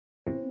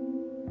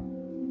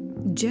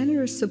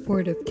Generous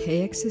support of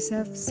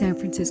KXSF San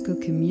Francisco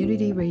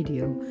Community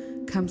Radio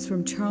comes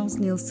from Charles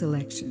Neal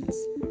Selections.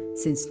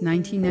 Since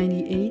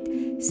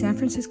 1998, San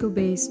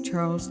Francisco-based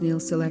Charles Neal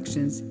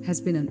Selections has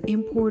been an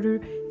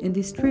importer and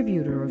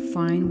distributor of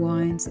fine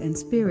wines and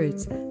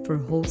spirits for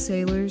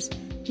wholesalers,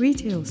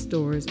 retail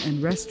stores,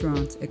 and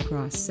restaurants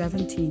across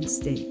 17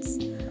 states.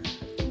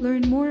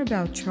 Learn more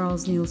about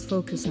Charles Neal's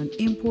focus on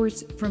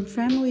imports from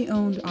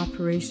family-owned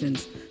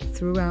operations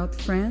throughout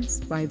France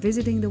by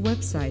visiting the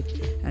website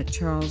at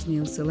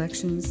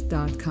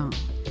charlesnealselections.com.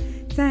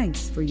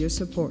 Thanks for your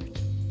support.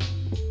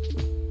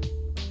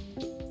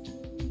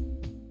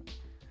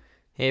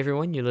 Hey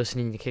everyone, you're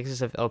listening to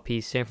KXSF LP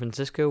San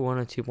Francisco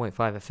 102.5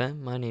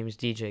 FM. My name is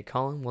DJ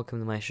Colin. Welcome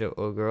to my show,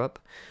 Oh Grow Up.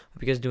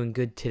 Hope you guys are doing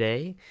good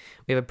today.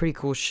 We have a pretty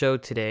cool show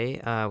today.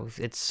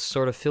 It's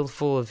sort of filled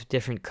full of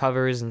different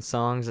covers and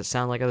songs that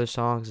sound like other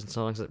songs and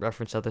songs that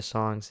reference other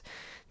songs.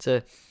 It's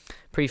a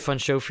pretty fun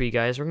show for you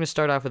guys. We're going to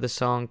start off with a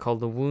song called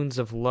The Wounds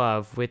of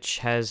Love, which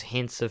has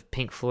hints of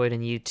Pink Floyd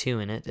and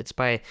U2 in it. It's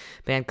by a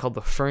band called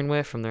The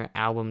Fernweh from their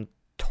album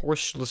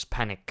Torchless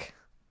Panic.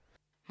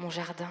 Mon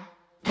jardin.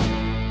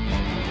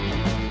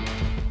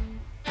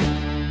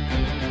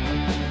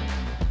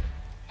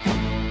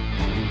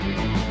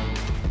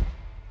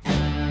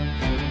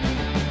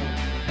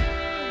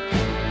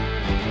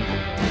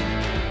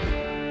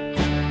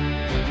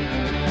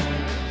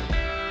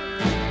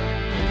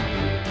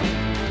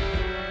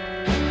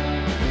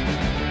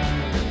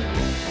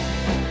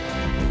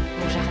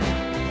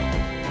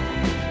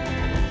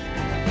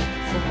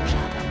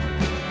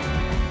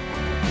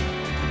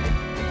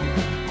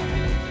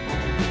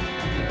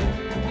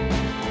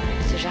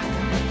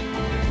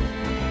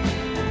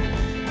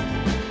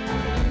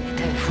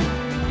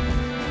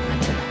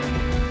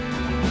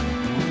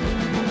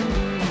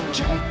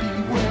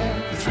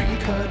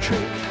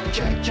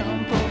 Jack,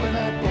 jump over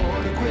that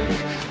border quick.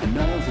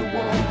 Another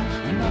wall,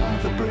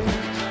 another brick.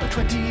 A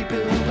 20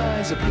 bill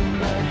buys a blue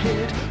light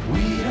hit.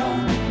 We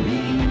don't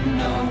need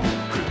no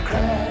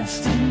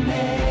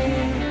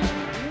procrastinate.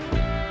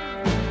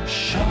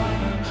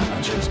 Sean,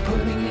 I'm just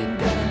putting it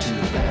down to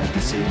bad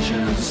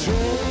decisions.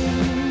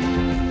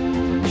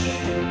 Strange,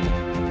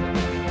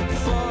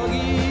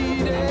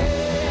 foggy day.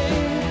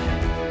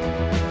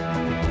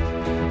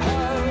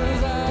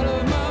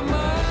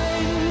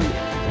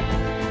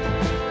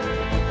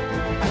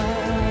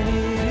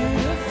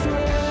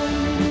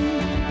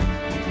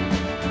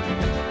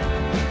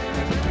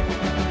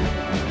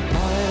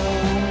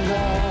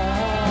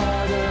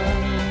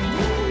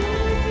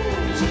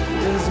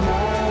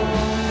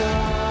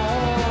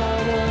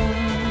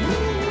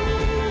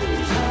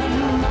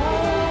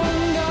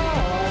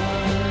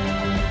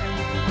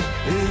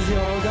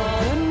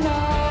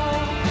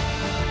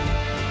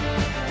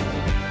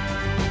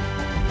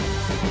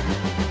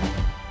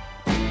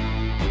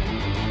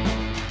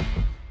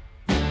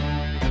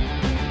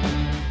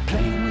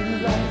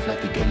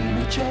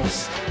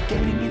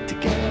 Getting it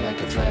together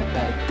like a flat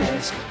back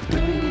desk.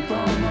 Doing it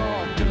wrong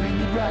or doing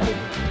it right.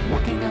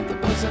 Working out the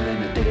puzzle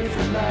in a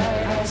different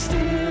light. I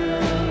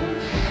still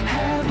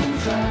haven't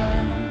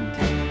found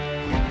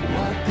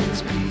what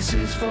this piece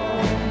is for.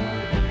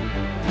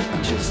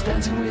 I'm just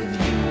dancing with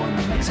you on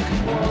the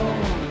Mexican wall.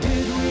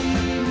 Did we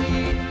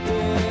meet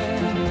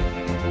there?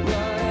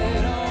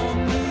 Right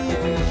on the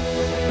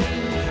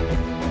edge.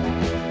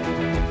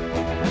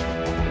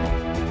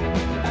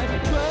 At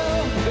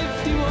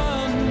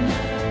 12:51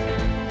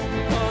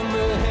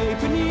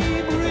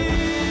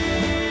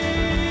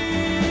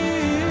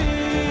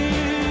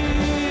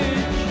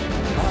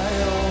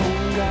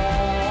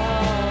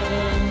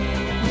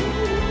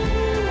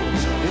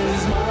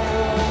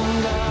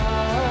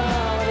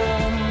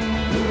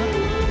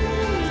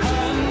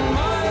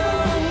 my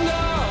own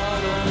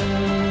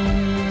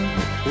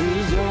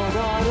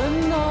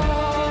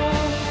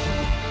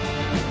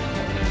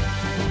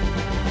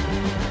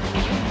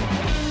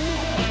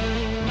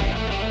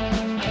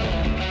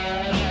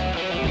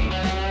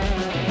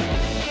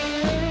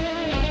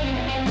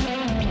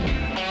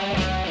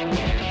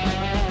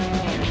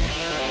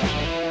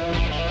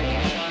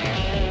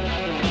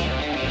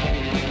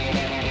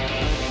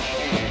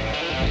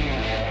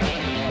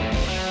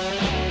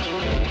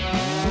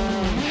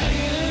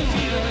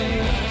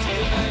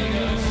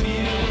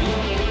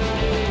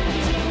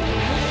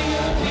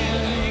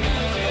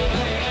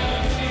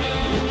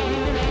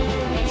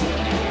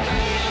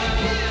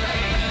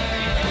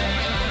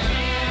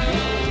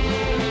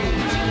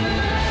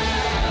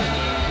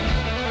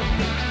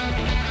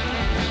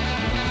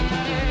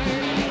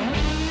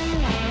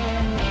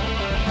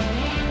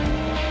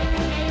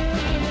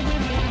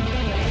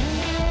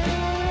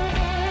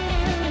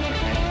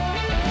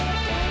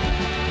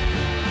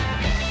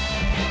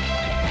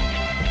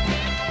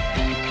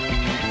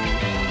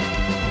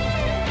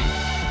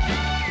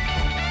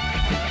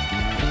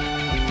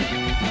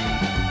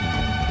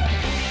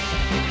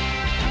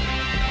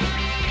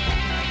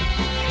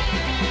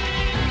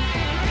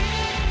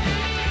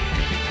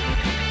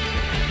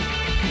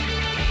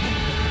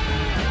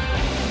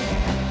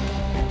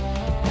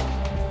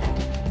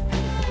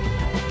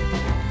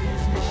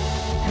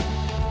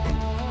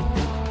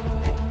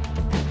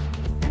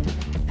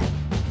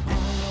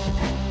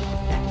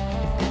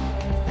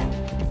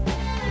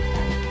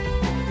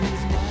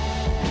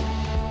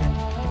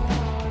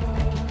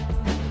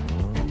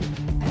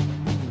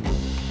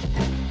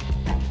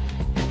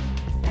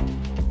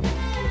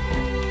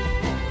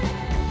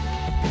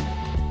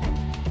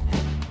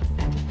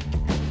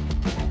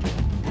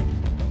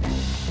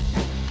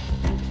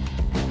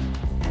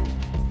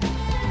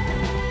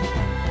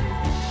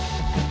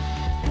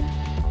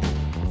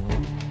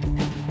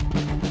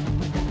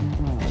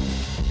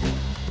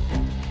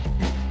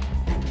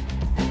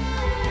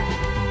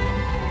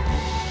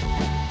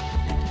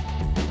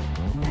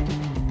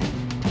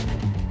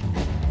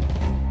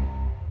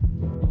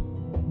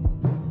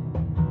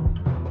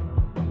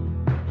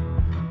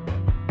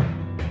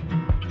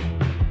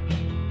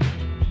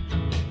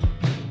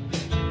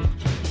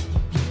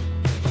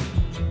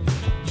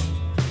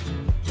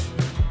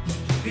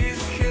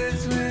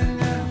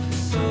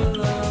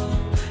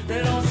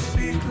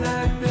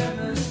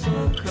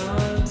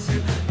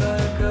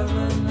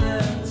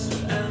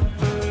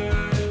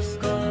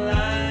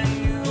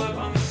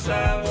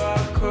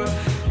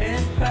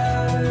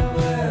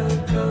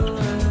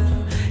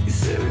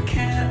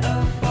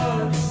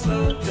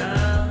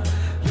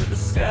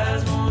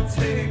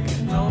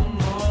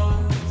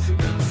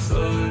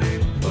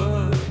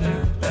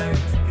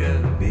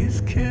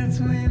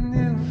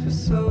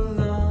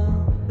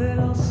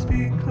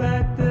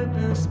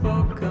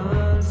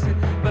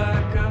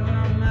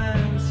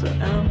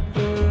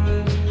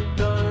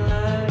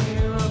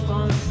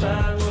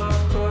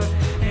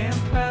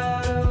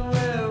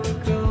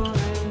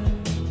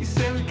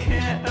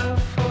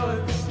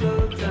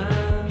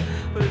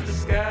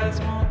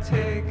can't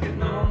take it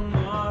no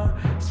more.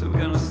 So we're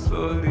gonna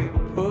slowly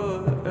pull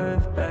the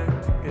earth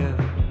back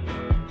together.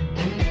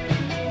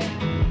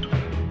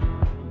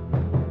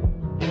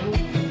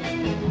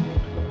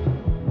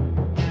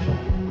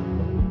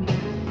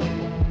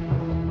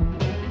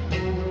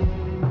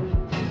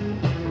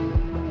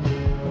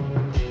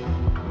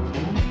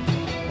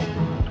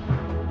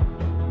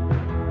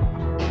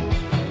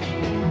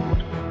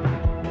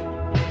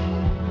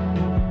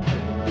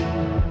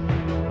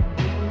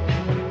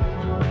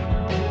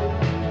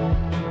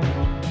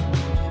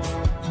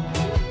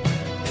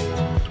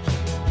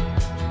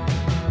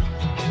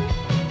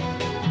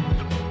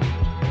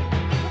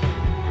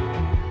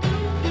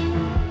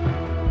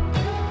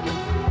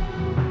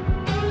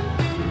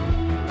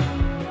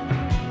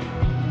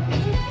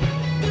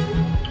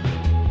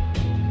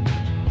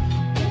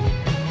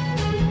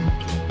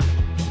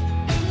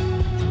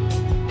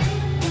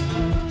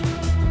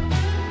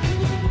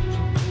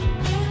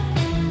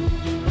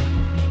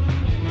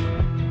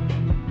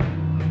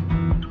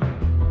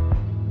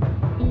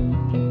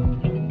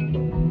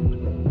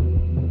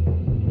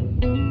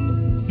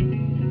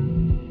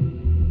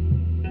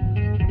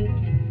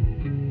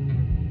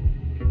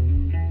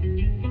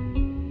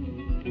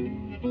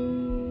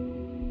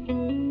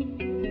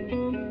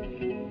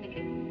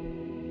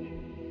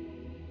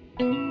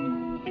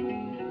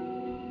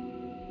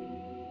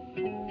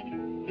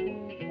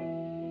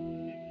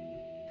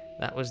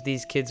 That was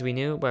These Kids We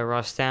Knew by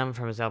Ross Tam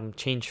from his album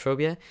Change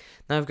Phobia.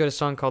 Now I've got a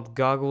song called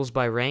Goggles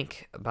by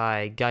Rank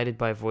by Guided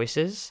by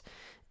Voices.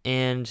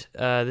 And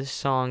this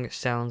song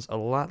sounds a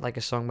lot like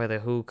a song by The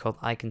Who called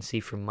I Can See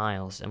for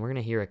Miles. And we're going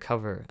to hear a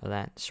cover of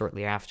that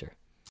shortly after.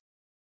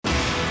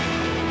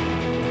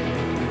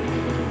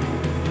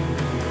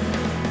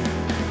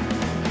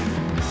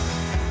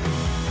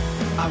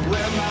 I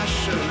wear my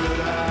shirt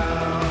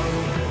out,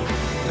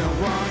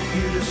 don't want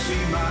you to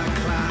see my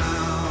clown.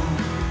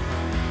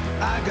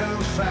 I go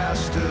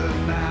faster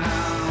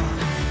now,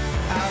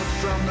 out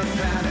from the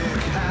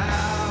panic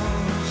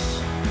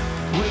house,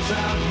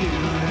 without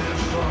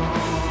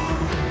uniform,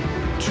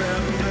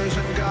 tremblers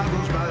and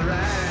goggles by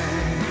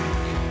rank,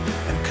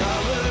 and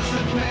colors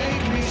that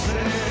make me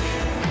sick,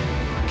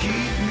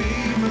 keep me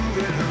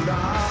moving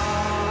along.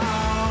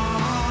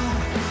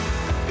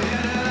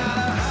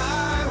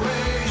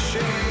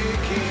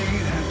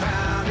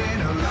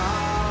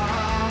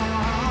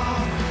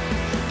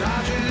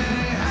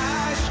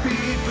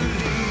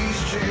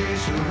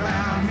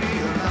 Around me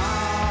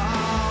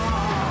along,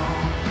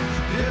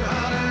 you're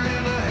hotter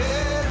in the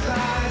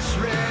headlights,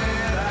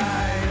 red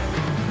eye.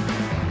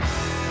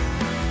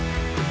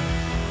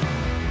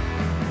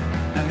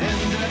 An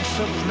index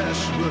of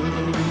flesh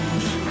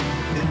wounds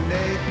in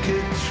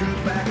Naked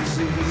Truth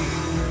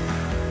magazine.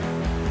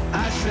 I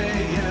say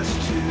yes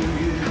to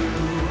you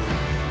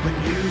when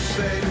you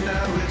say no,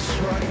 it's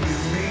what you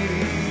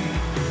mean.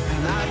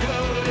 And I go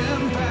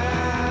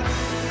impact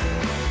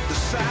the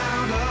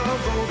sound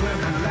of old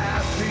women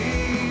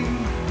laughing,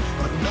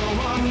 but no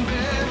one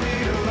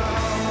buried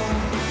alone.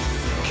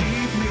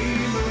 Keep me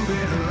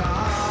moving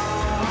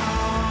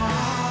along,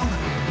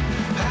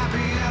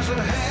 happy as a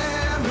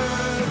hammer,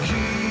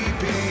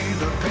 keeping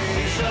the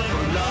pace up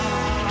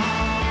along.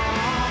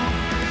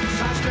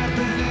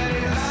 Sidestepping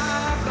any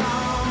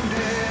high-long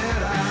dead,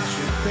 I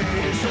should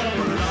pace up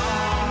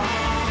along.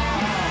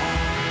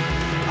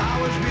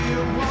 Always be a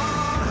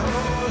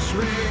one-horse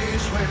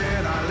race when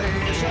I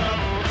lace up.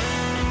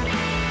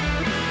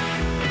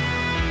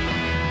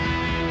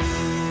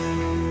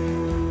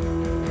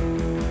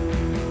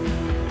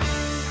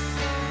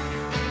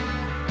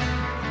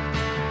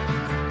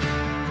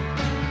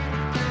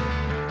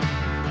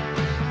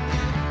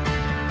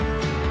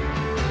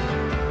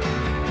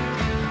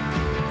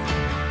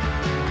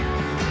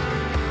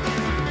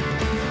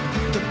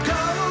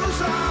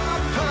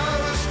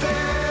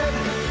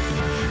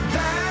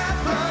 That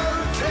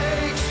road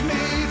takes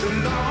me the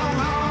long,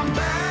 hard,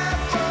 bad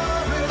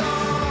for it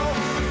all.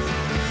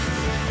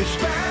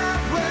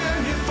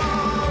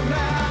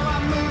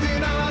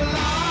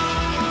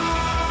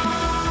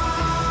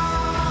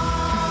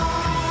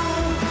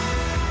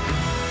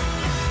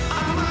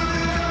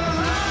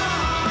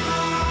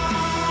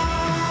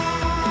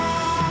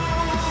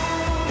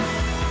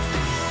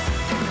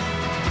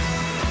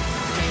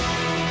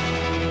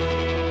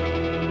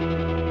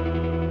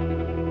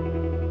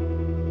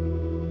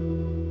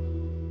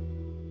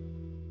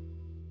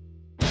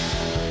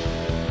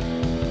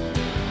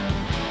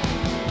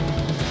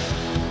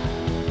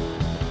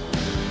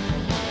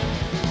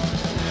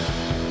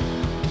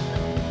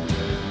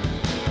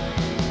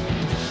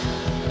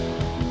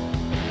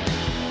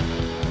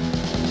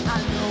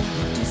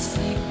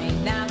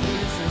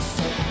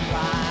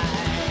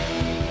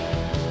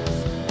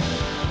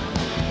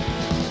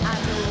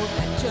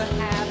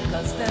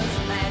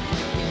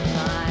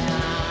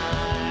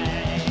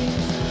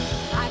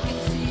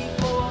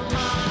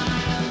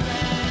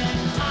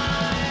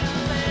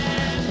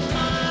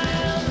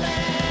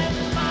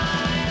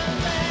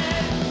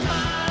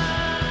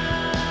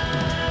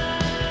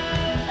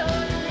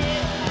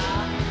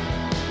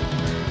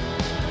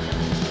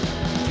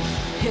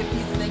 if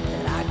you think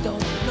that I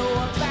don't know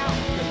about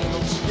the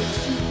little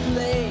tricks you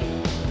play,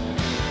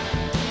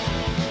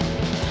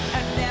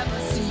 and never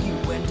see you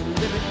when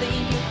deliberately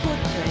you put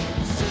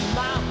things in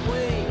my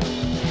way.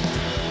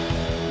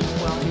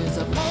 Well, here's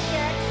a poke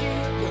at you.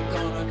 You're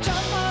gonna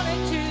jump on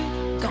it too.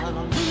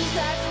 Gonna lose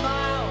that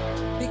smile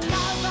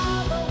because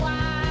all the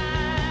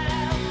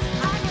while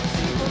I can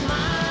see for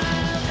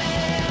miles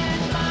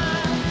and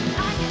miles.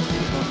 I can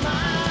see for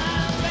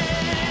miles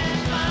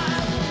and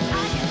miles.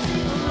 I can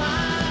see for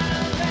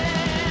miles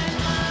and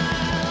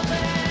miles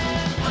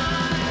and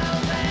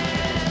miles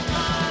and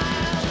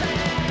miles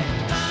and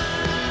miles.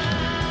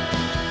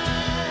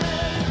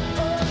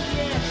 Oh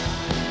yeah.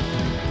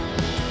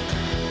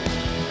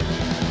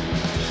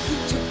 You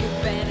took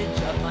advantage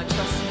of my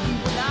trust in you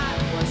when I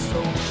was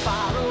so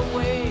far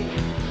away.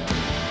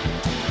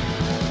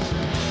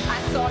 I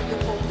saw you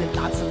holding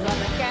lots of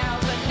other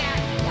gals, and now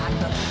you got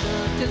the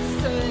nerve to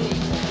say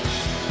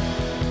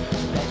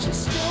that you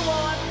still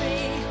want me.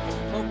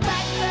 Well,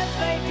 back says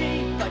maybe,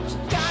 but you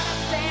gotta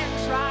stand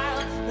trial.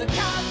 The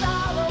cards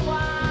all the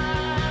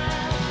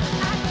while.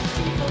 I can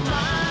see for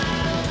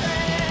miles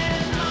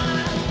and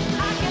miles.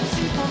 I can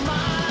see for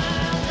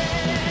miles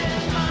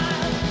and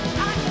miles.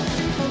 I can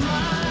see for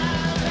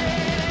miles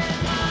and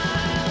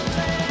miles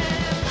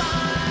and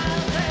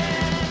miles and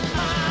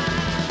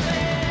miles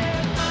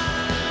and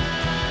miles.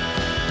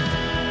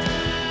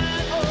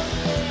 Oh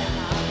yeah.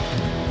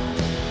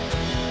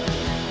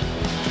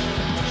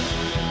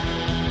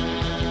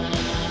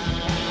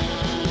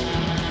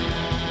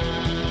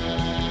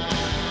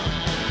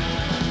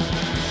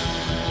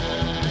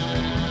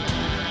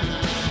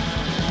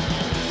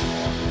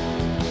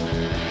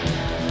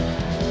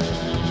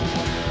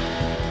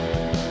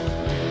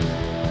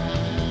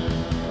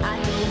 I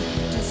know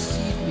you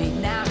deceived me,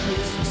 now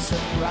here's the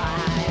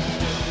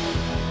surprise.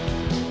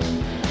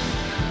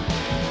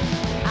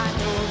 I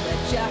know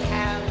that you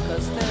have,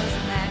 'cause there's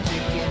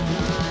magic in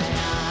my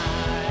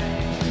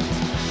eyes.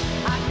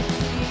 I can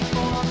see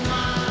for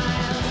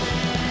miles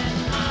and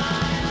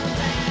miles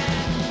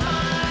and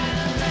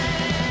miles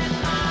and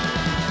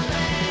miles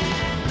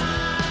and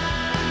miles.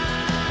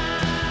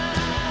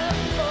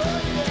 Oh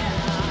yeah.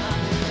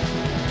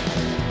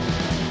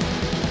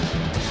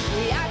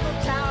 The Eiffel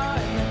Tower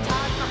and the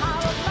Taj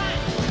Mahal of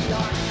lights see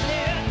on a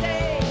clear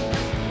day.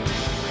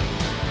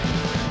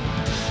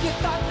 You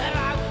thought that I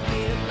would be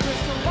a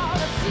crystal ball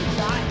to see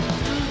right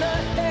through the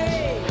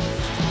haze.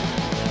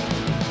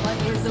 But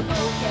here's a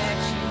poke at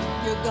you.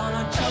 You're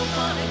gonna choke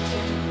on it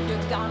too.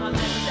 You're gonna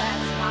miss that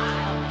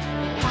smile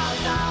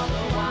because all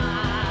the while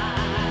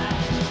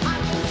I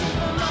can see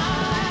for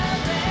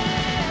miles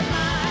and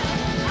miles.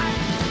 I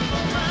can see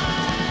for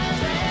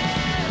miles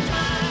and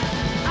miles.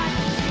 I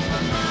can see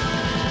for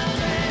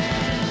miles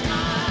and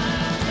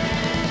miles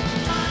and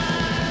miles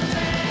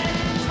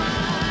and miles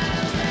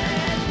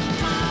and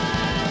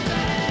miles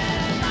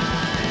and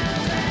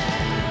miles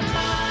and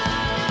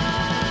miles.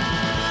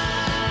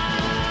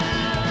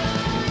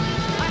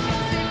 I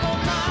can see for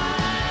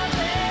miles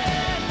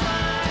and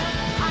miles.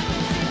 I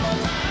can see for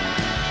miles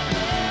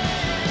and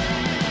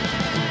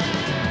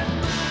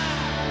miles.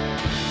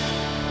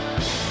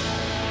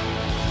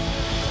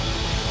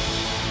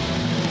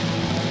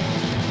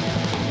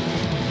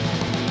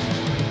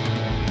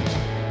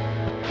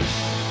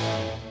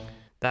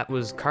 That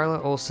was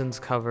Carla Olsen's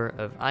cover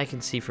of I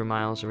Can See for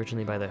Miles,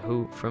 originally by The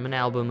Who, from an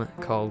album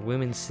called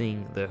Women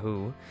Sing The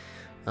Who.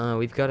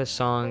 We've got a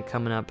song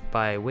coming up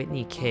by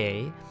Whitney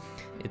Kay.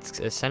 It's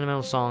a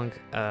sentimental song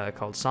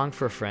called Song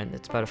for a Friend.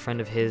 It's about a friend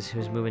of his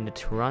who's moving to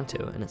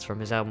Toronto, and it's from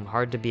his album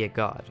Hard to Be a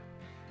God.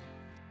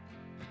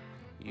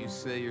 You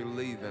say you're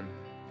leaving,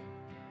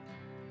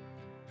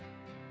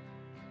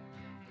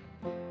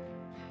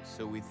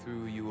 so we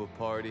threw you a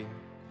party.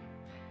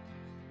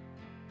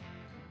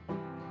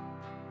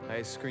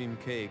 Ice cream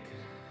cake,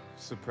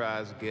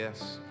 surprise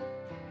guests,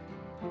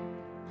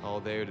 all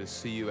there to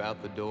see you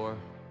out the door.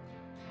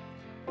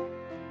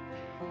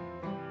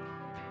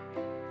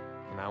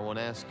 And I won't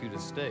ask you to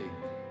stay,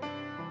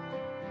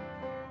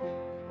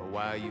 or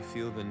why you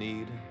feel the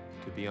need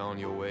to be on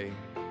your way.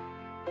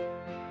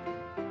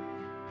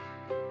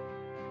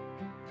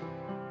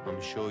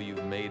 I'm sure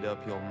you've made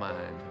up your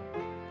mind.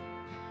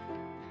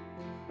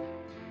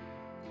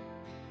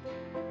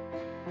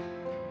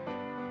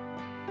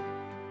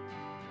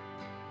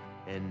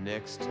 And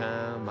next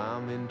time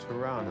I'm in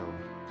Toronto,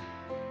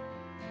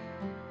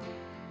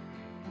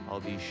 I'll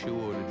be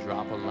sure to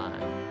drop a line.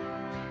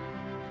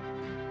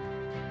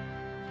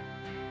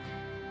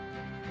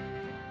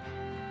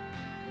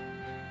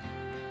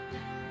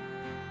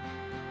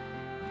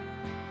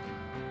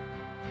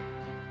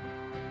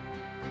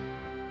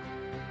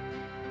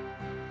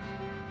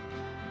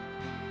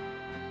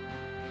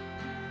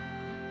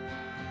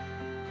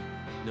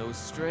 No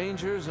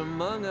strangers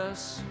among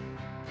us.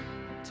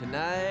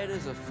 Tonight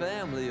is a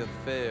family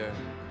affair.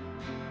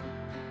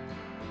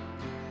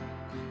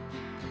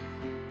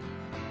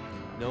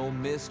 No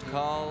missed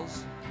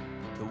calls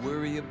to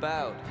worry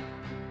about.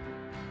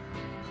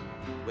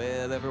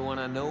 Well, everyone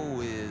I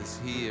know is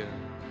here.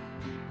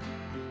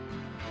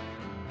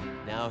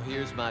 Now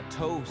here's my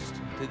toast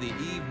to the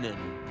evening.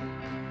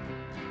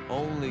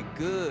 Only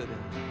good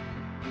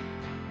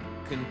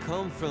can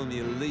come from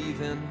you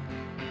leaving.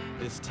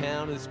 This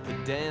town is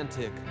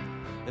pedantic,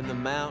 and the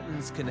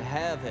mountains can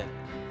have it.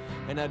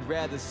 And I'd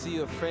rather see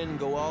a friend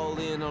go all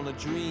in on a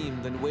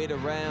dream than wait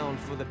around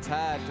for the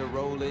tide to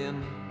roll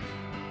in.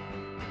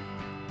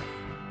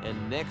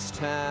 And next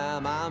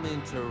time I'm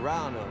in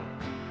Toronto,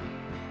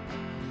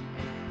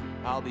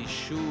 I'll be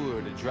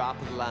sure to drop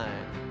a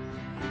line.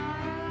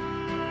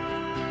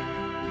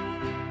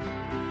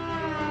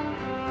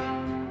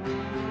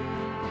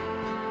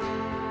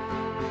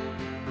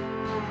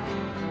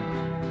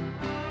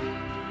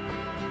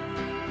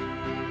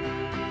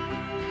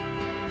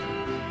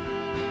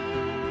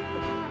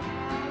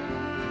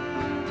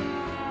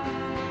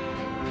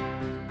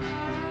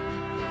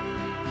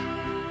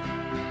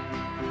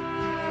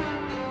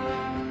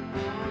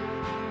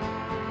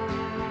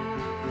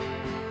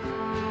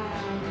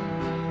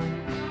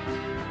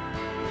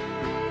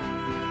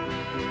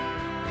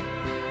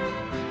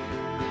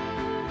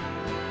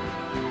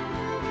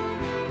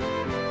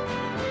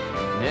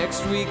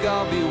 Next week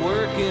I'll be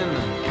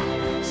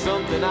working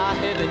something I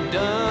haven't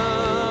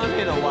done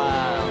in a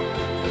while.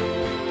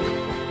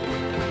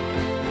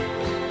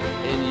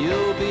 And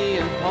you'll be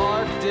in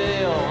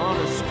Parkdale on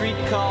a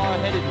streetcar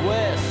headed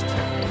west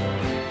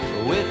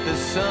with the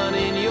sun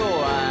in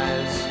your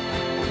eyes.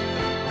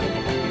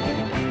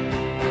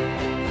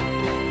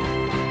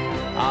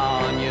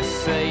 Oh, and you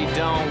say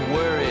don't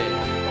worry.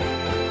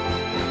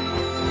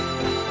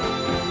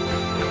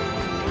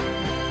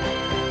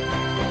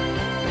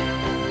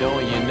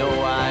 Don't you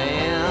know I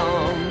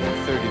am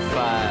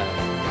 35?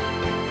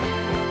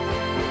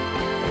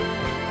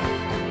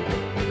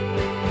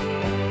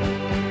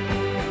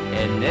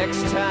 And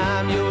next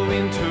time you're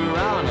in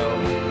Toronto,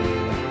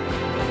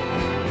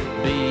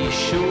 be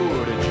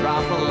sure to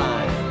drop a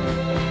line.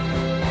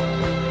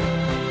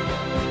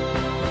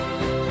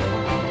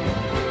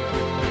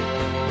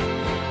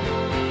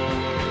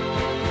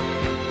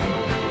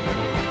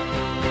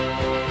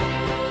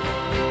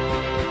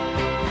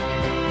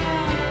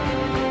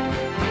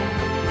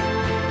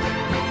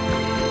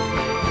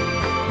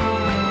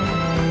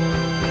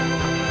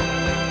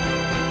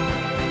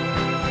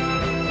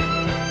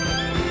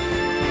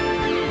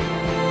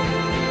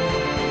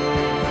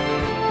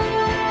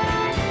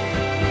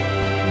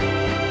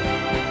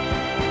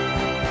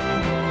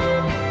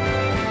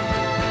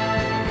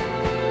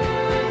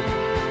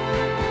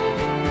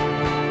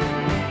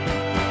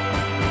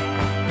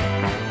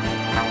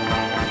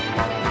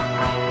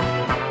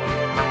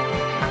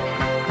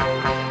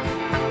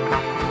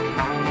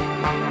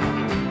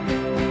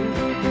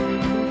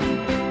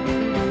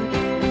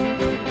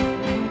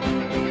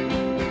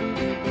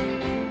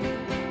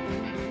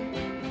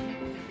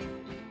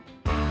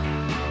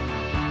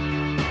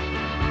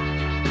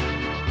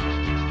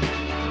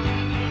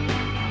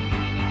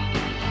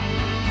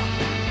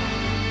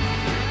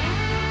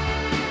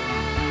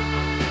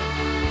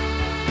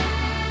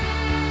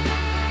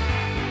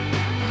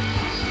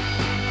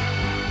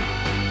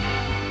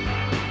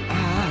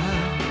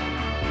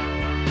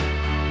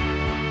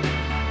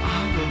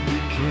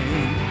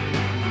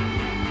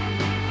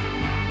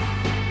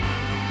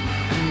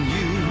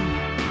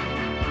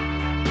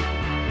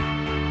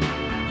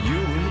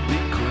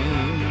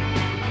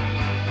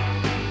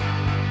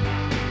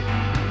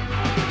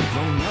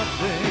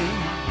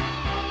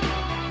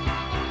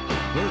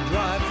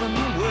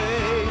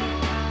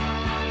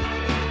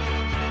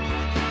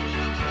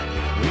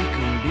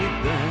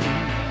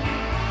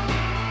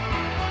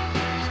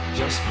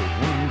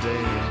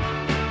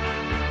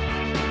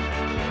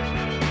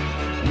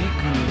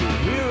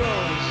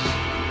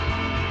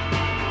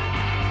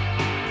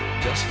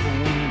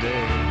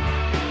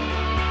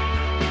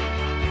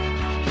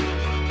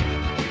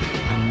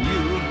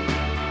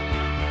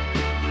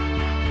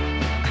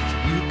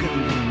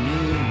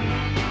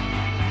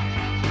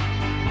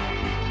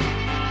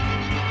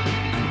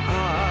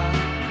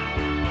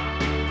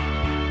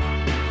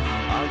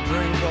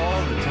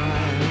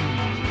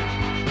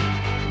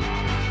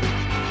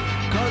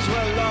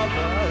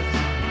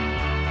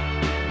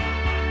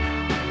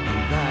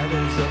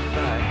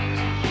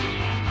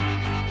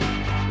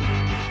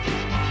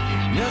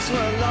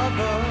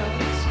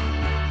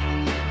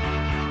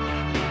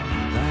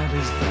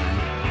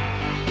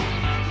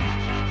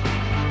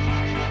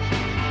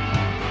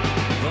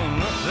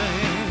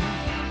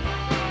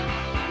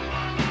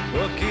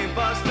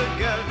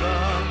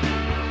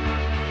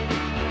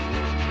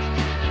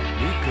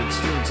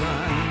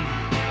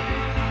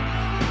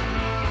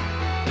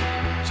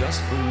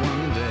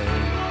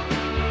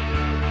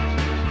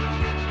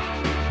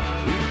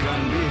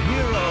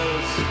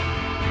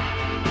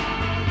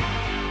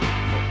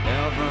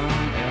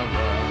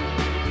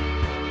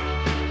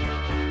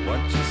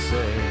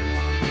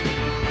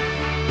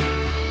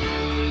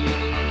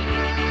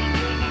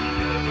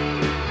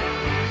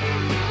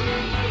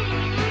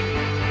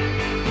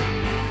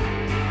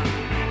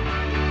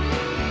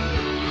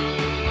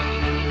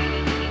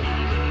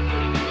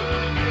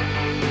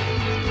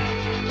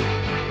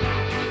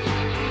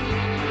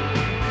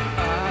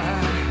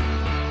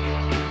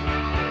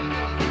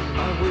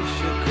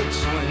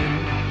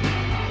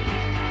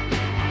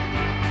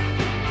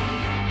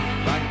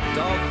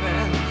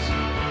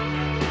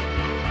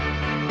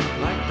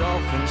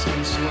 arms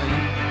can swing.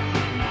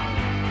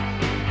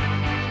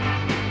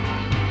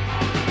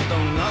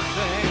 Though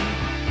nothing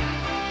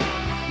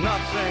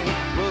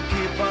will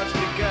keep us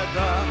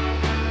together.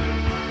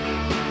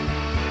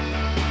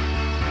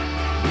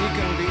 We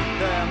can beat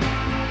them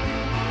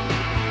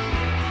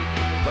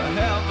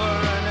forever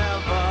and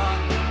ever.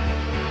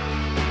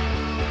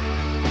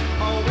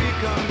 Oh, we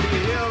can be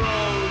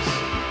heroes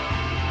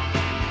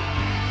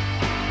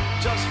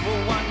just for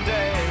one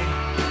day.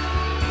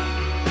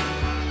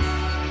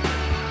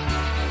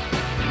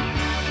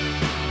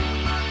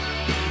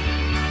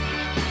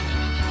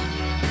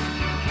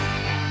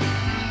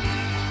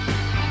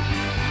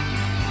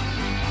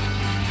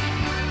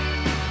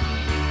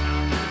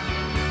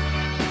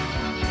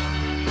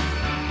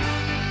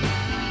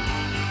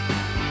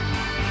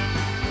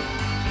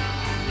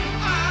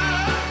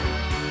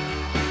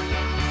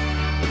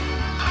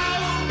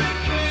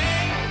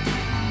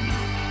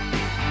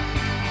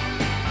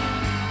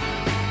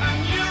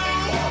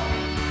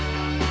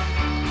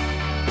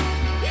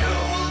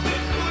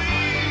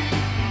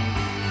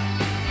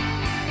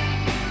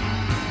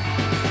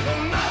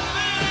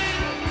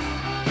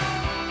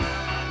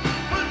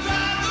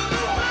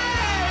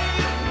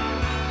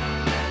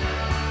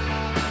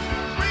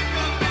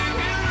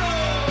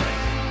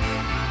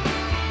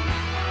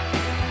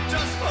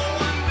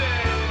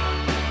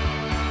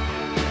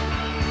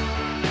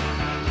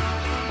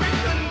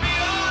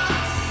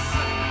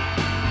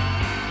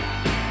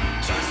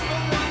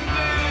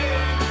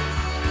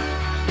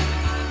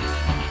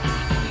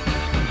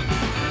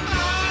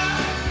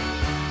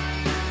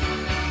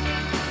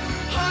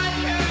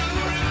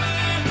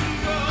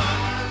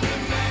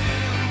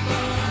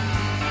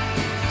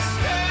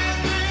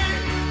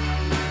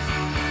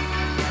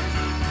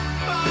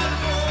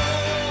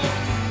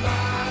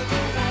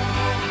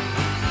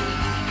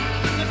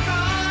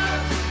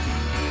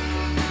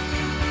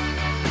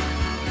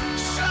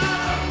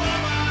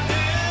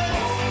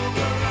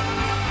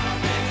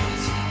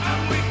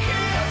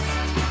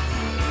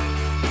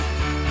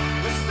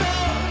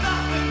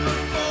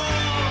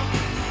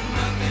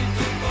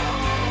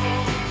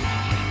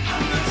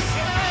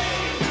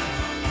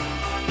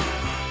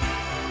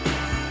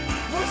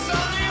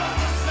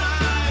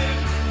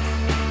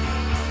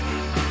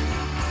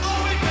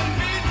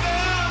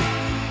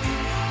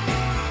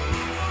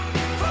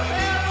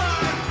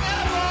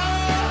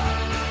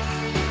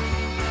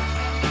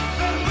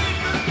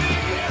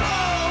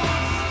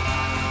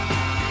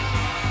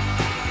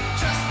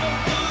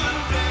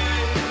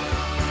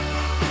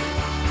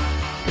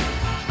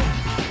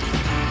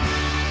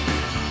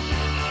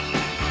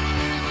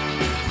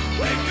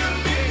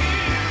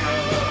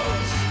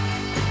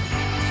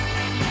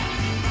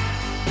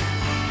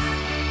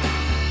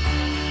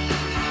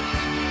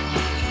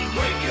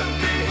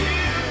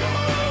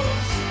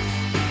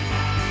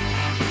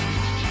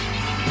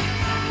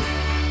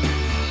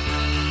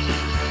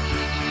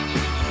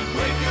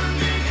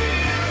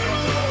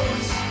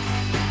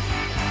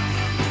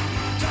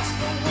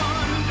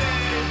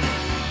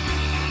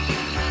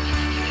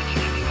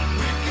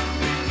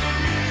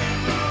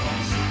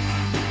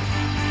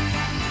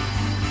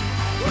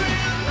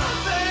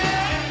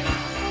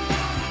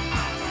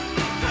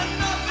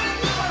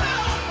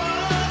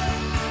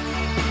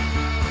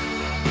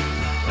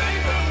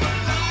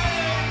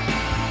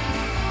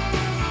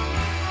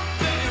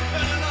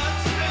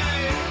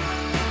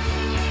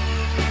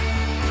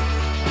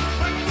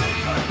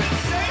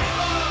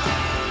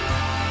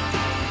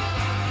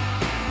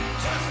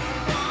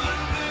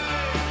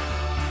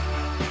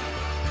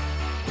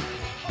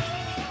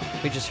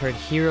 We just heard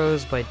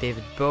Heroes by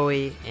David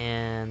Bowie,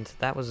 and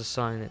that was a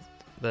song that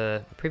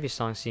the previous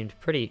song seemed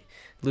pretty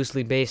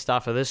loosely based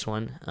off of this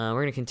one. We're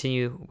going to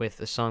continue with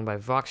a song by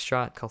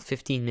Voxtrot called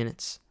 15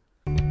 Minutes.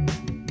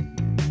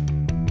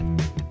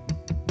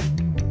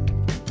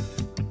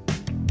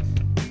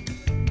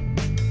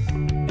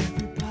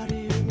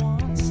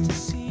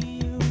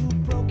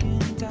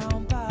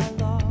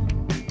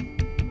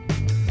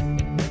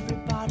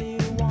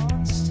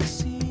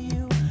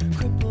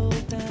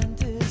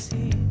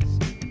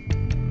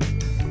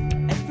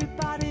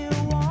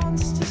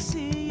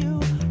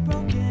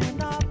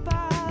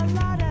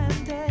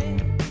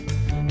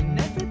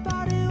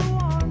 Everybody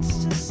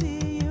wants to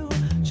see you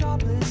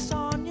jobless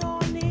on your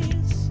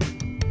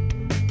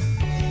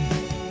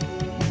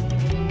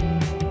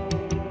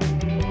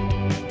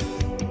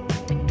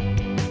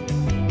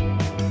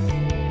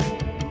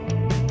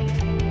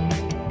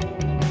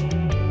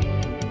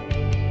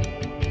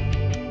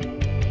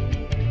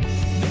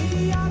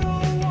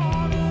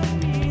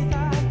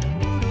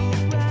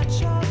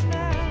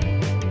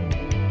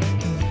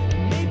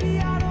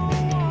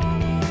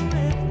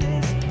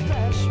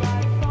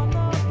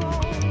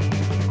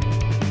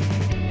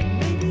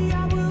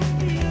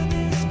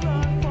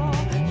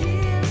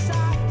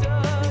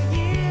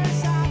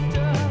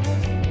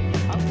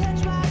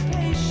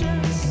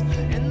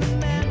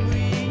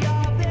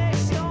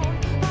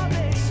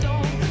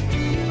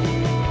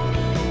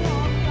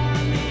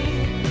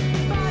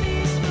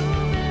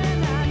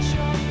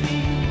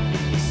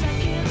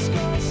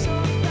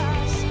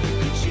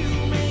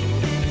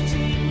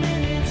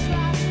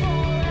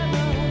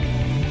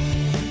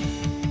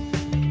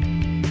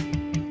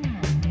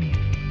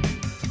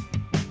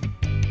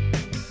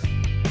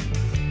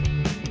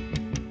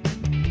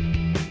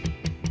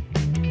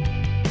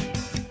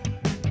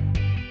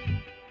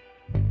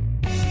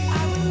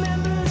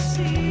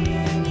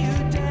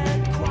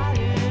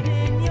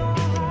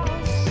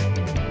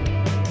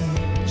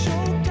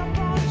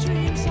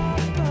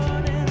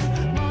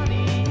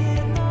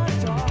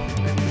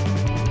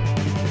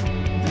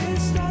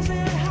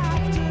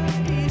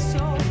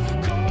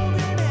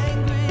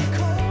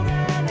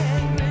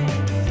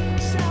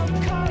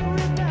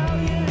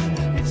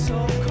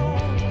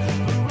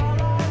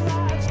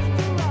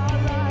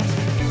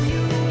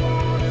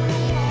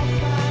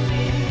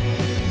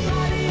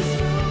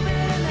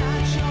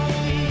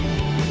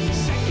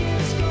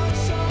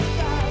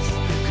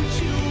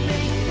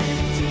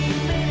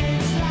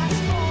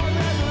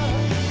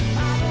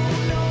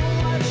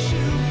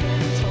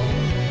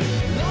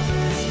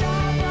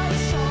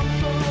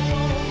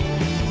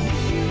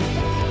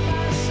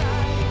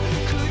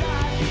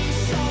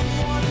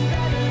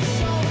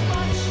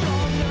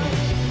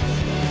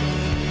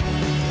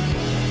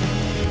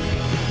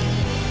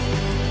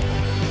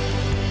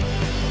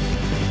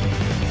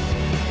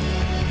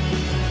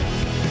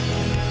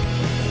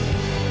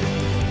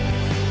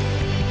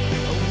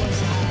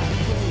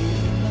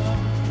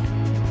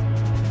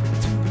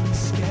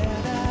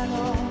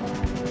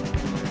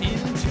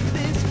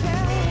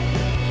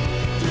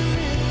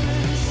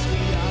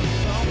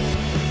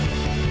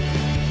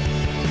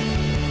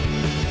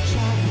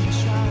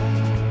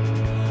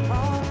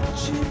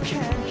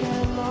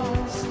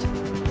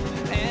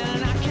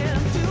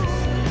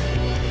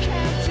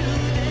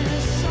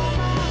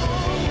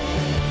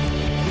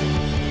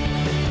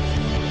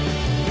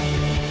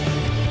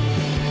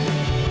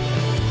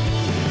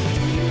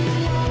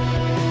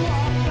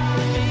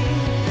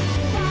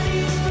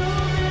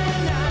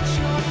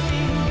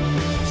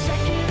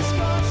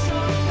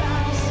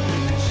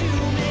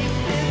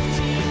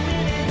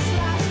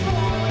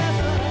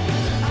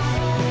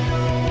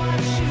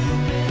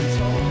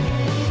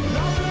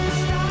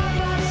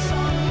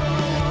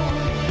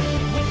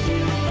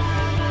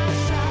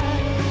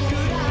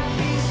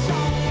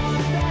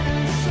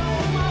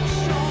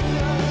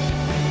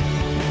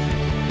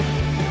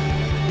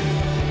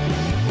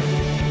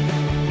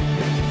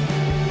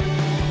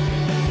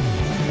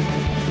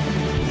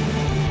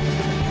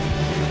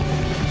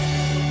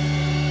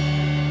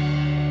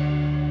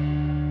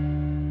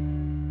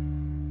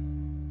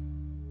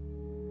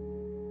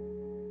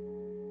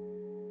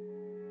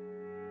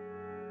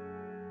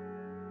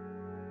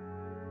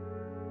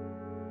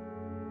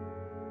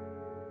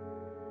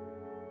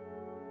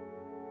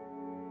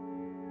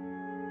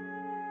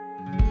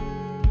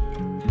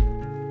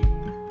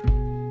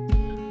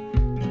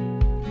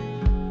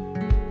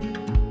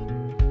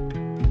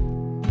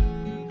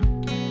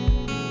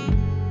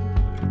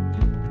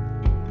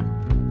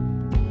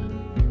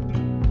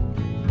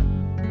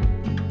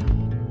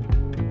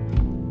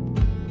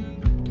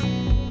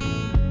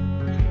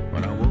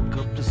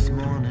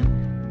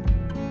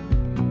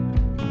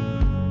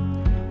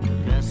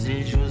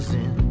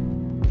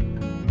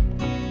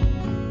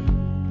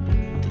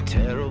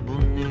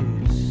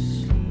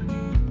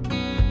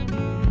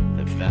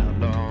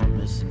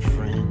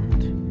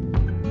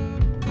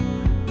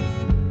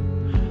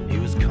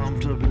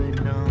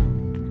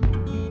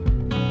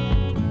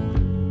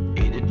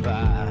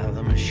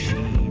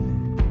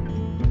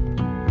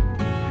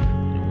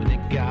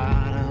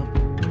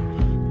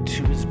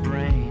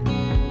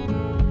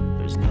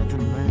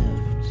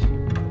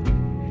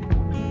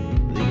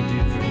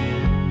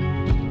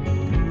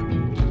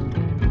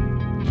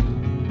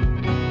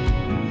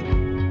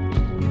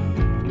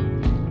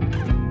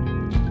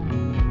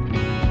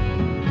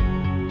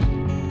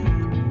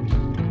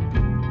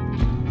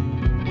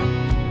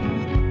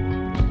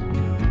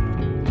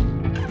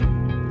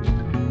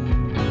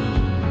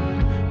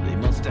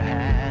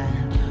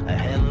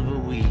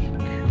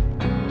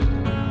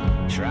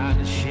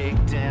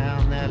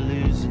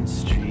losing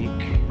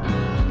streak,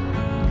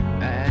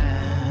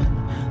 and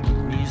the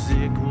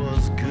music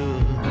was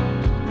good,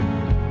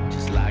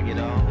 just like it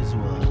always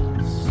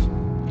was.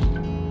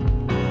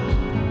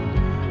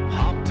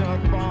 Hopped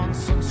up on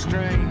some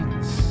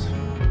strains,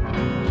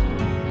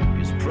 he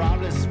was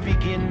probably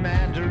speaking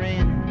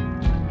Mandarin.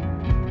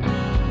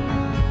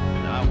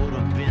 I would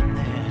have been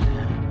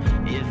there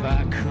if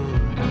I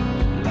could,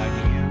 like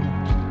you.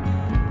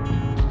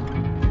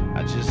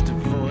 I just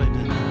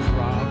avoided the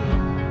problem.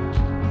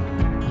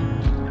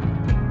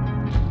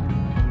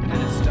 And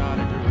then it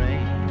started to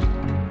rain.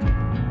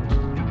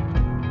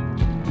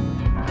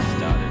 It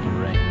started to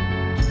rain.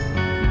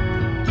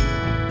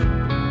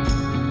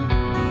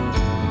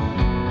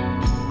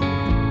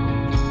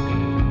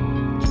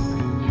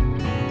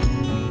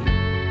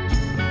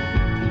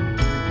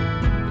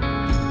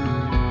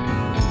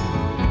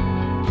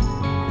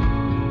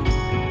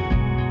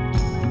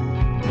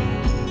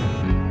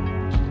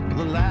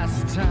 The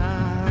last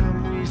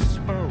time we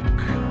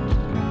spoke,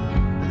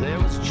 there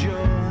was joy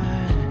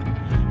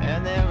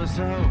and there was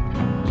hope.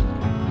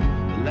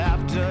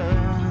 Laughter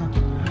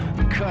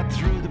cut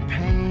through the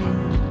pain,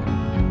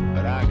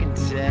 but I can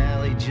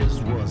tell he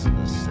just wasn't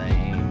the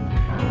same.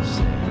 He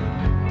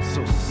said,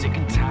 so sick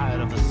and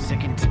tired of the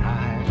sick and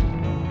tired.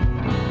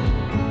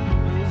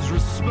 Who's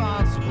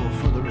responsible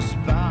for the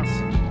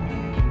responsible?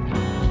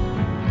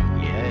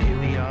 Yeah, here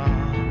we are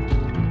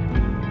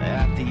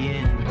at the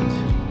end.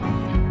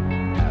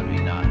 How do we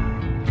not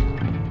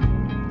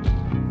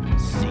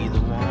see the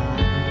one?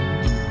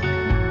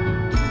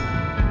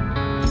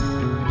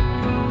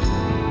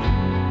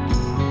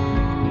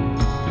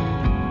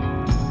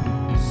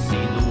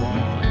 See the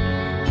one.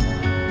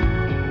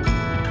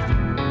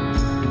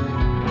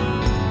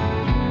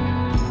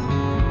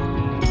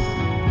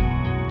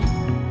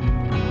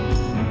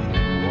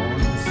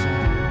 Warning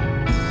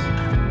signs,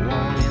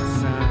 warning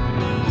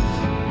signs.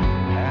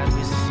 Have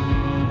we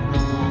seen the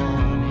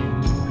warning?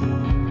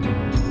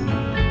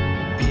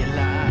 Be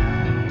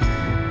alive,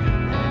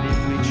 and if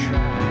we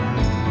try,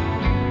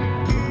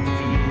 we'll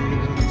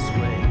feel this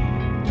way,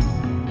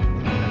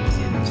 like I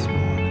did this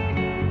morning.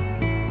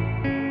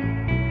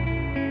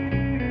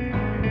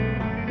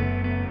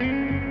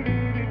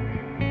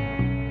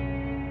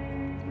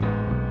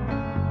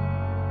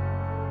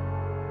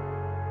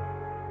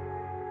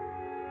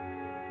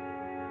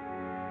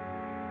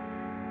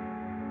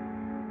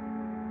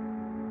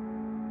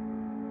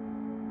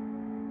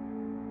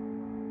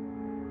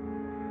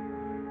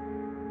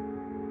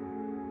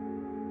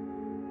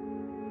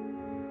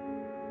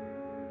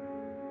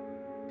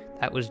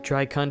 That was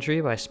Dry Country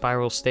by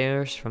Spiral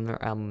Stairs from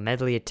their album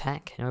Medley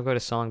Attack, and I've got a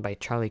song by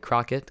Charlie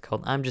Crockett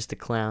called I'm Just a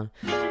Clown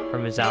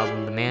from his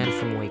album The Man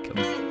from Waco.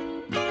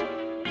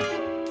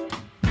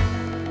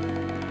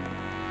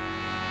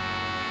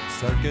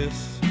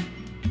 Circus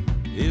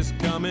is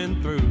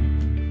coming through.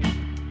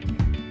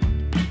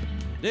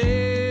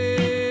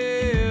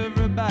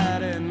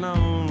 Everybody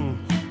knows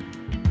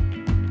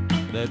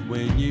that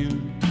when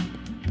you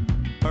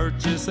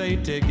purchase a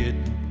ticket,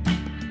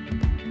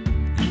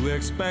 you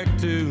expect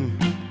to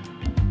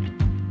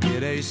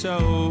get a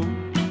show.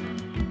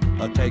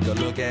 Take a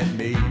look at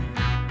me.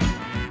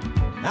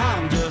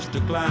 I'm just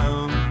a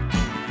clown,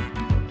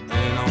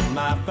 and on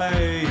my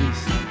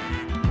face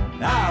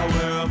I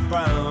wear a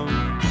frown.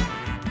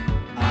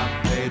 I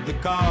paid the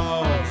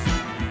cost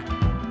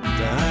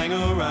to hang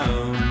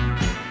around,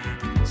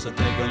 so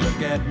take a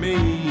look at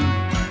me.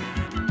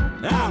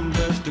 I'm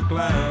just a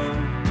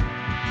clown.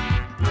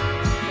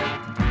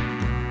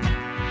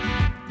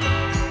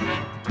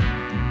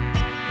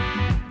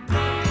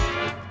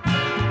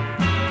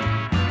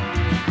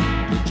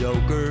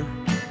 Joker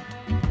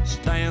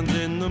stands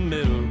in the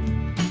middle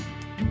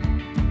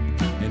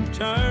and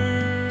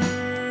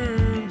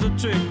turns a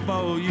trick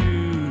for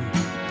you,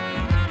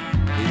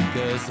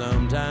 because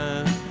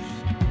sometimes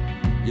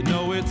you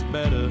know it's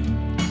better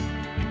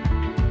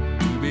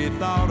to be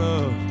thought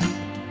of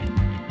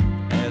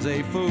as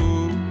a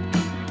fool.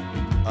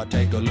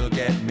 Take a look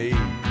at me.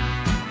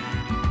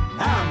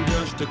 I'm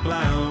just a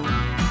clown,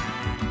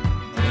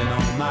 and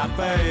on my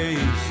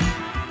face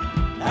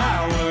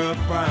I wear a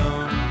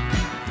frown.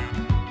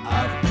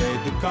 I've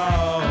paid the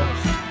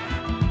cost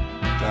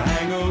to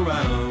hang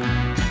around,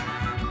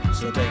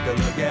 so take a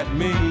look at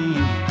me.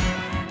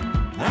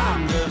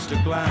 I'm just a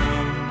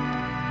clown.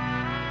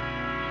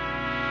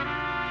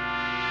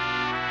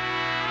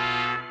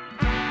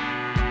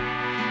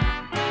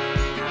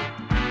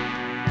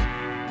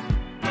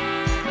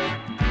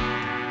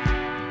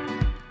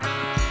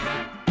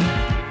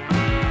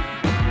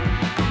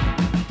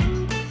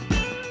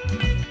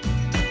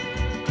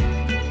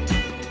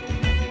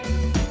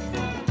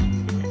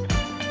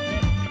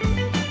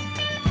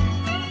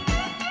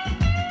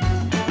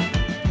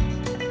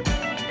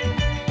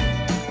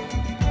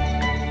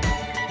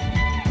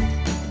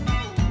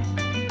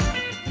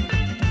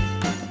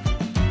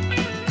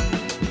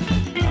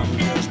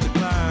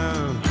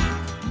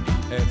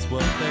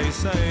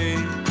 Say,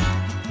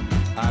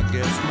 I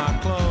guess my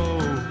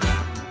clothes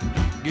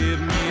give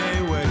me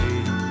away.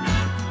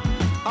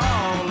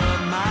 All of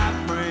my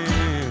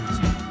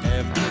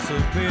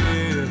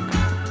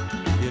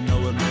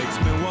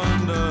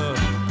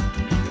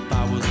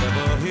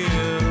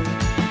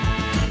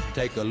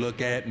a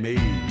look at me.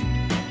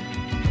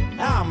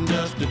 I'm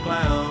just a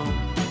clown,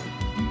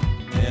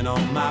 and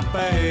on my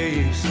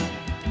face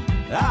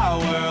I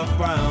wear a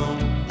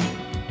frown.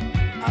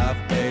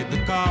 I've paid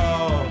the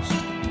cost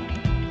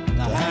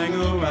to hang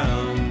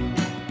around,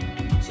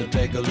 so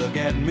take a look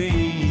at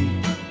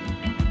me.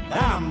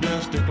 I'm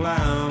just a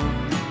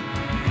clown.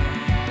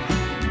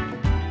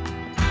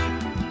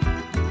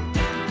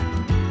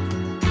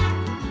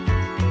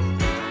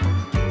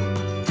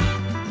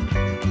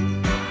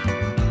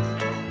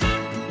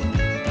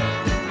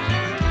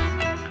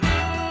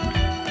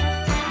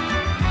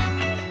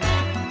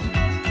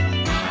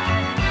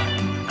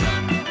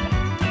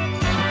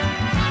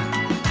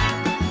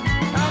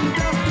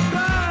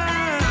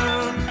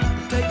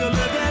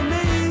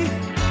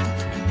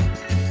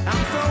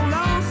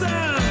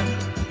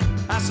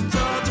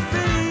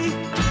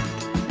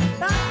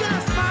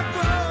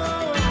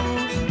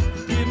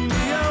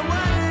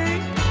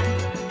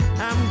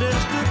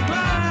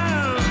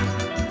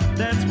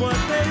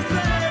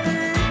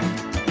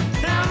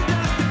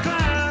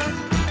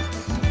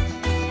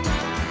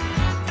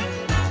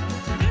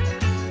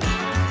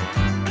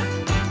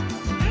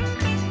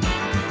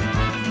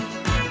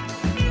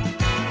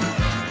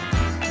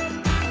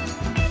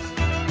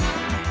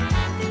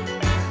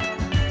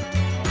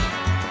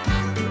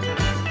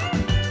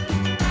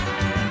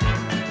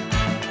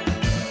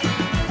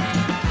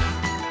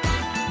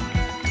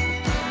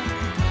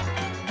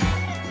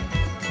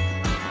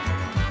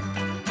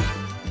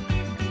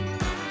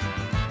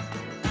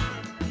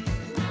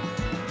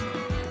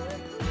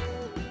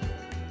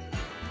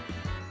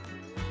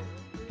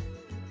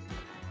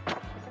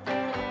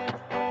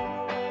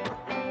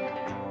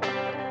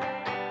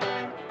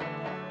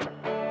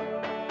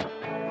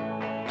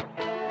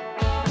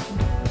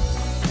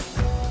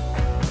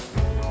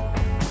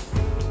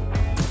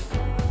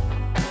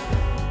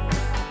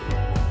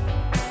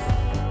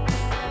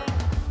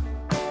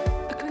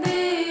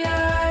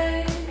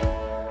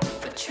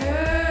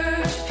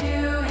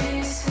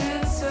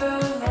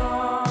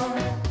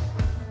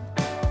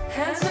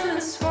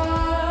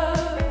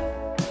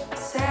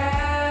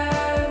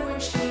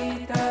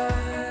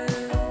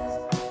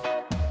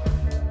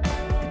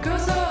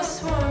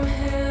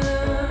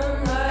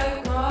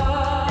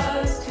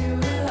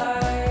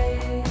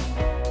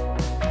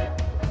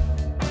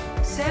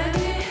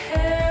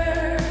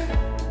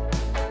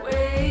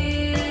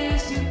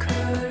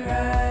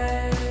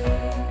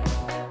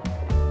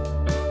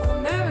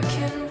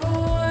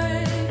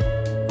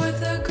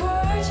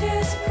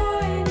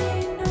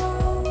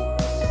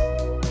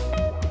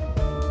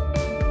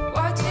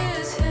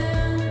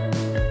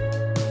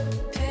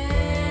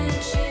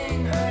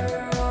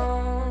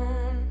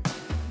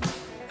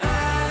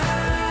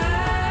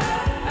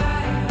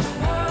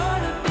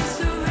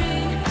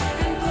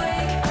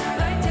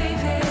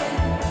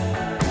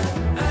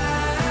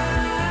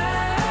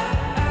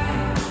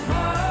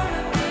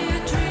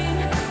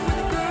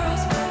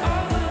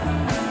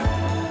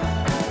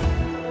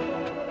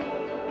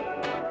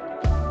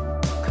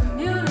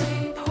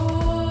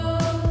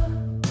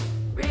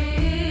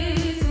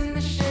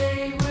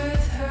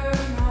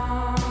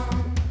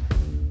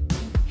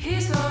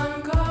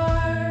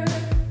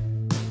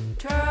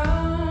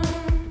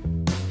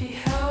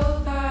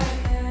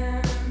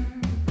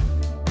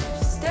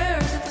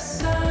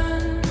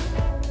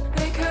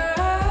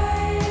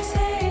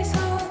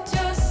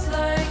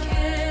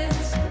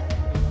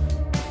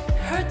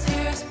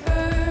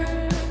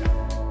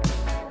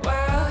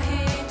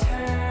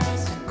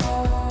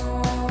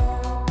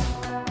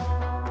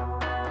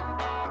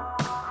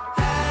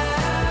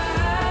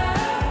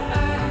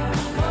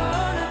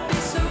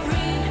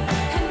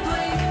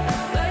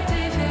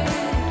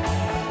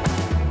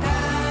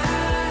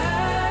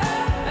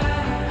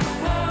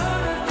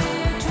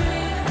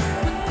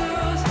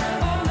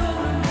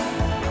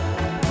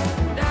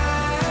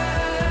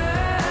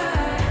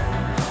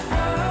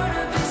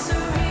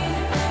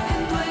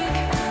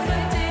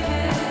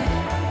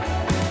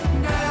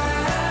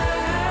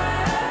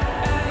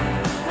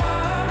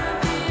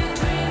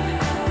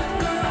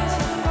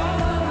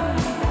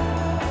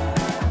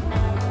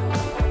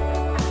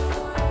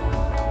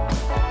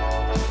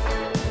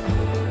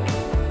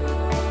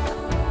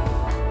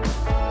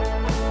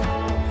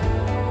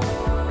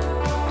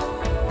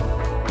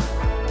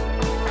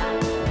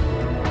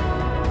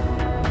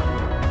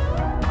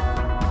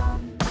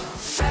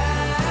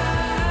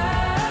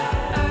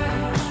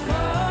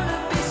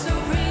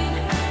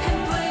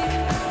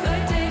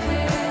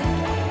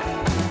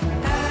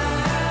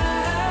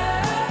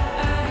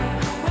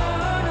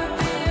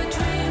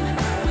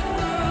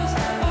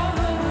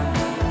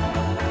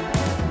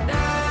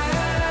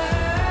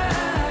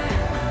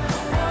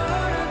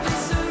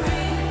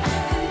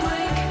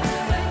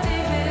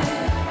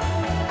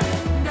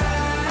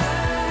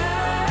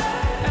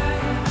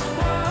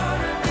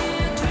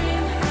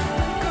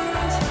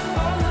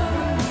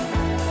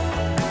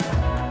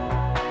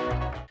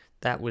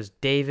 That was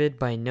David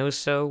by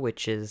Noso,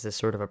 which is a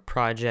sort of a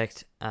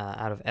project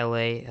out of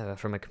LA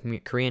from a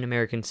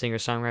Korean-American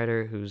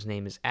singer-songwriter whose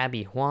name is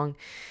Abby Hwang.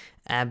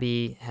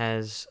 Abby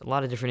has a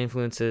lot of different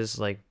influences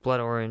like Blood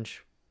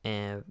Orange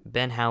and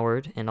Ben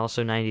Howard and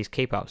also 90s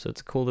K-pop. So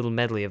it's a cool little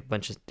medley of a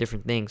bunch of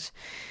different things.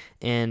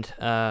 And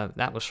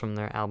that was from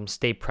their album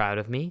Stay Proud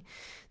of Me.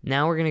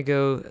 Now we're going to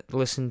go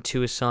listen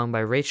to a song by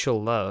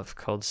Rachel Love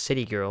called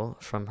City Girl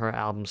from her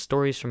album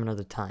Stories from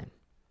Another Time.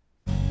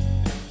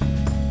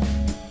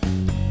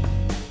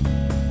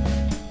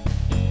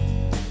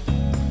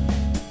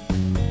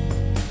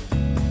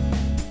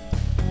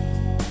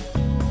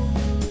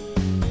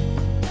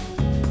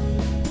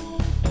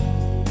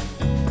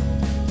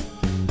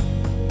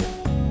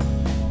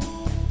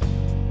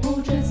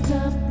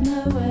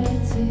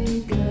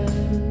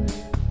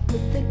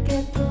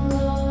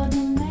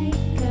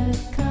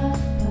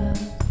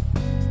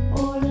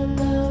 All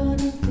alone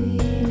and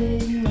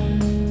feeling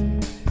low.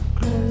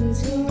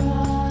 Close your eyes.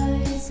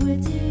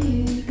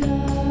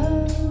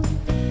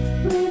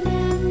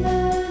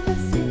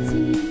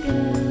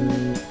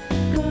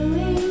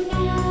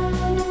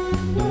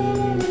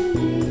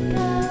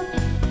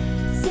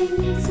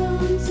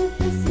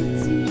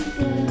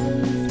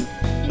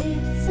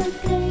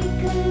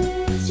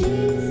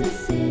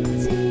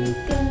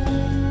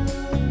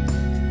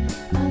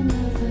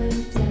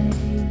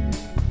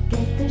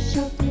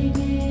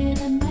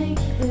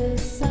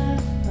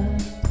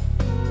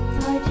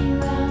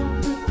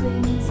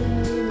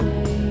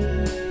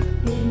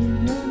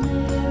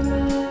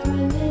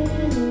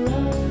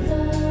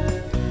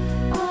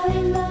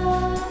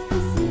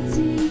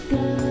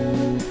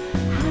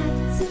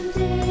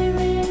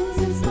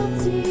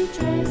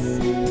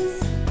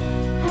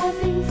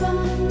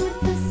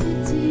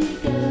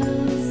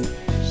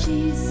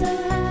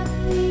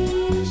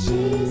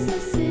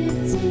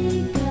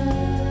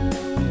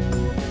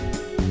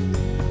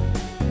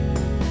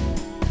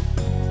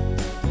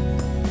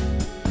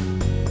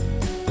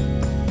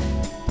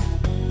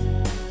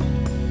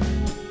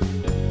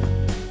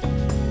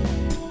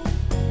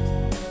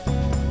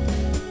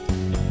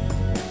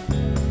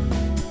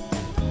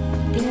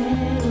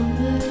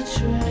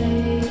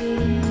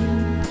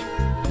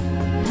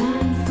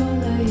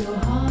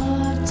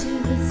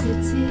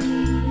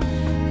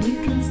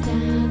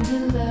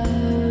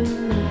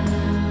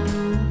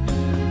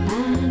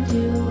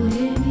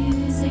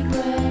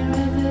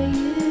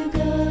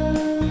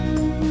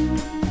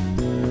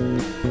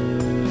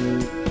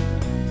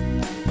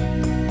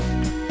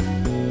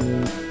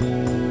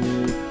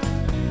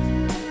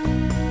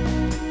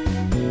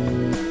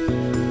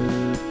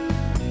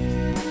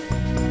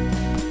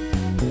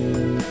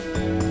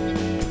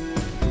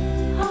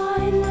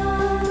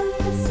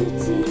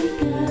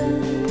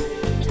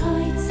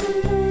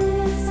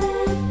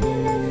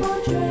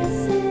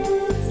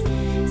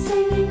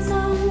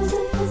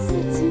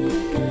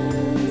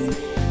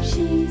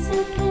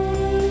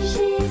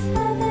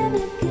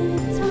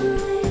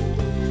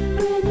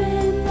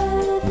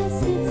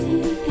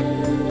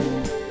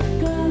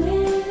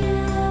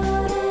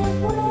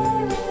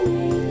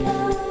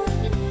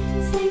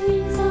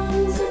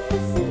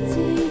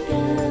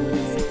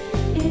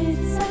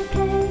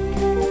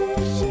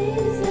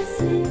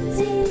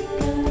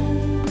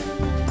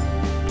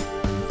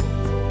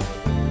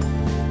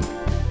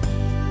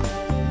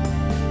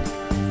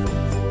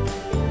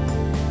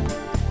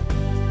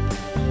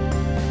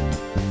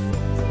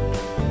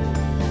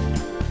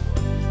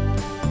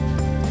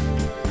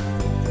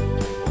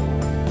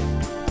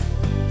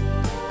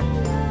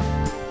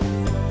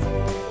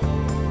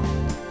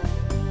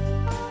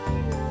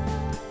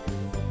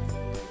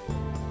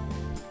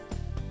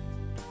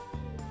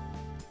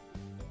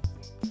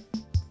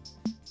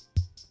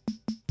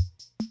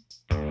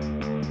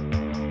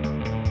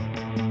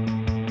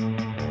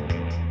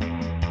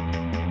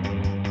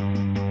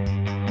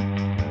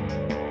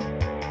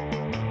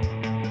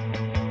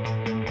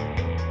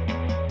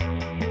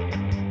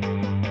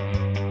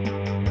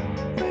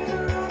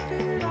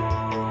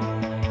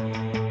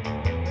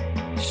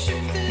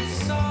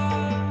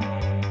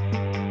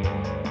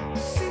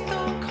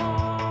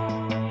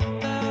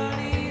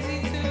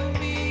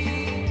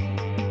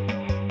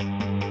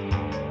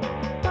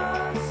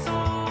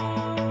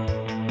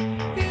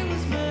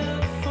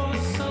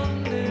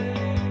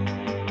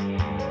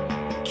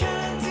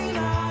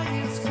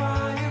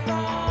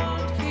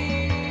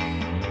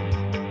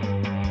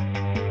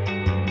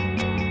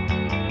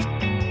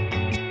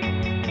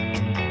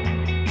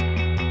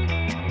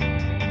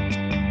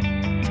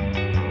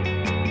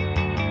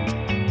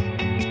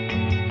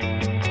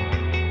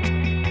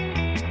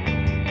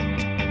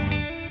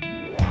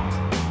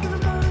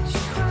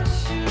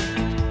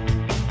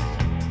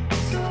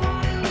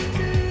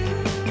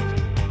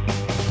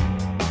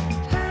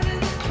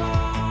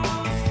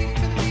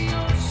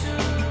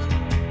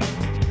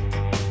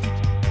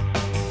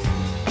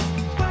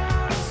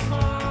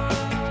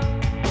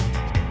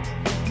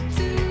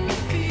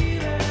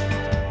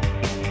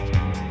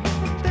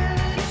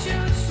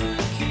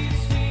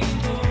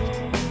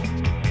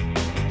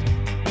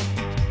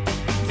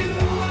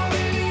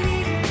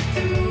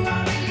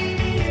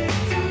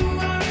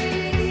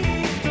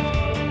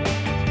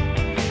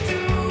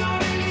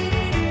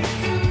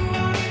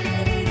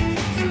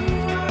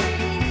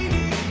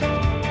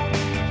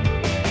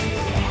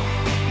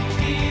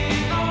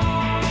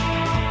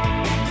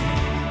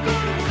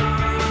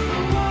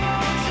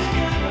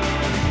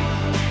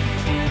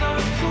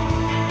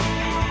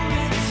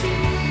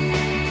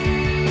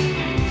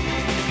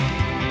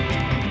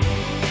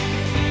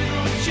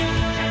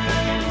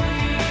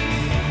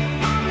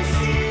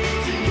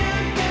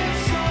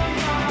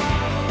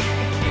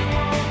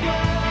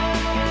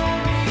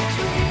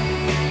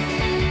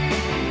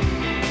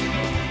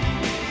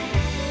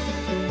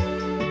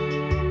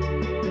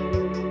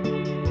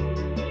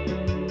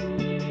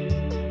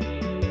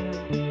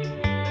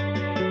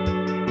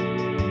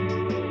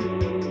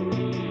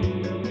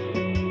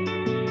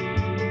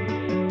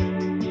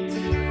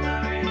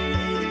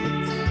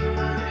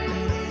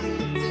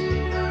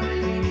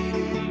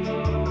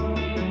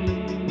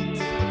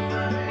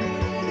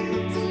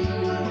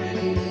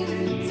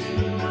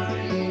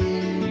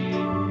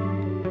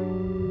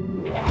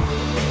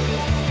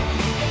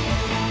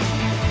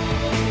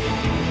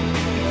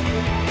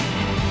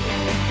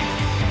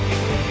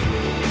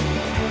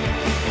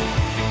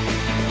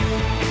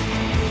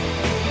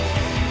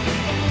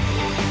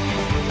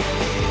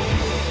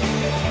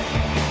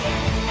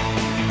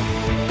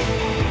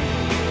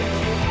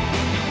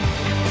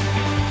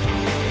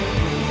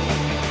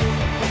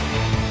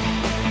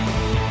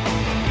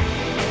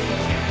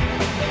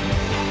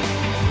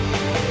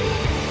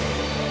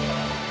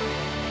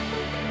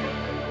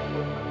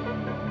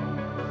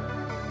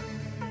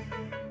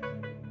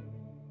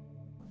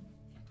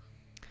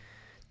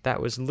 That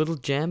was Little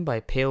Gem by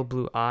Pale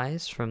Blue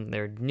Eyes from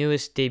their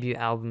newest debut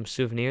album,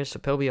 Souvenirs. So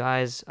Pale Blue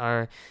Eyes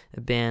are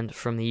a band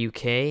from the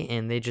UK,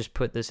 and they just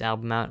put this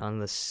album out on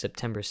the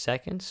September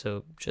 2nd,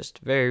 so just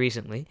very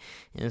recently,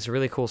 and it's a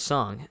really cool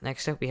song.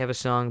 Next up, we have a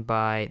song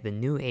by the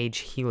New Age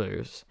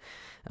Healers.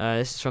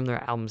 This is from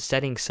their album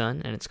Setting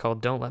Sun, and it's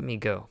called Don't Let Me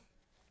Go.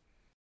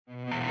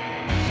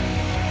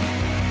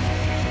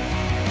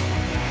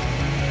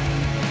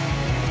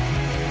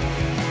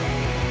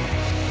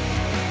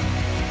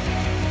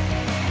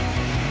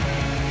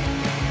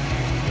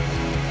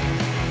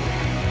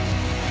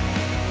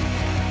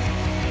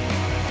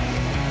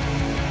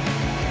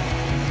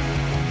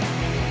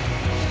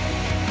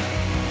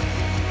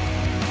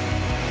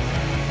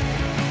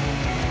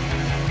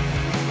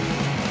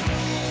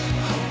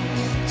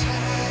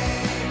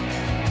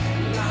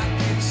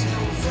 Like it's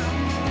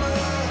November,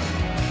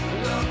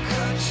 look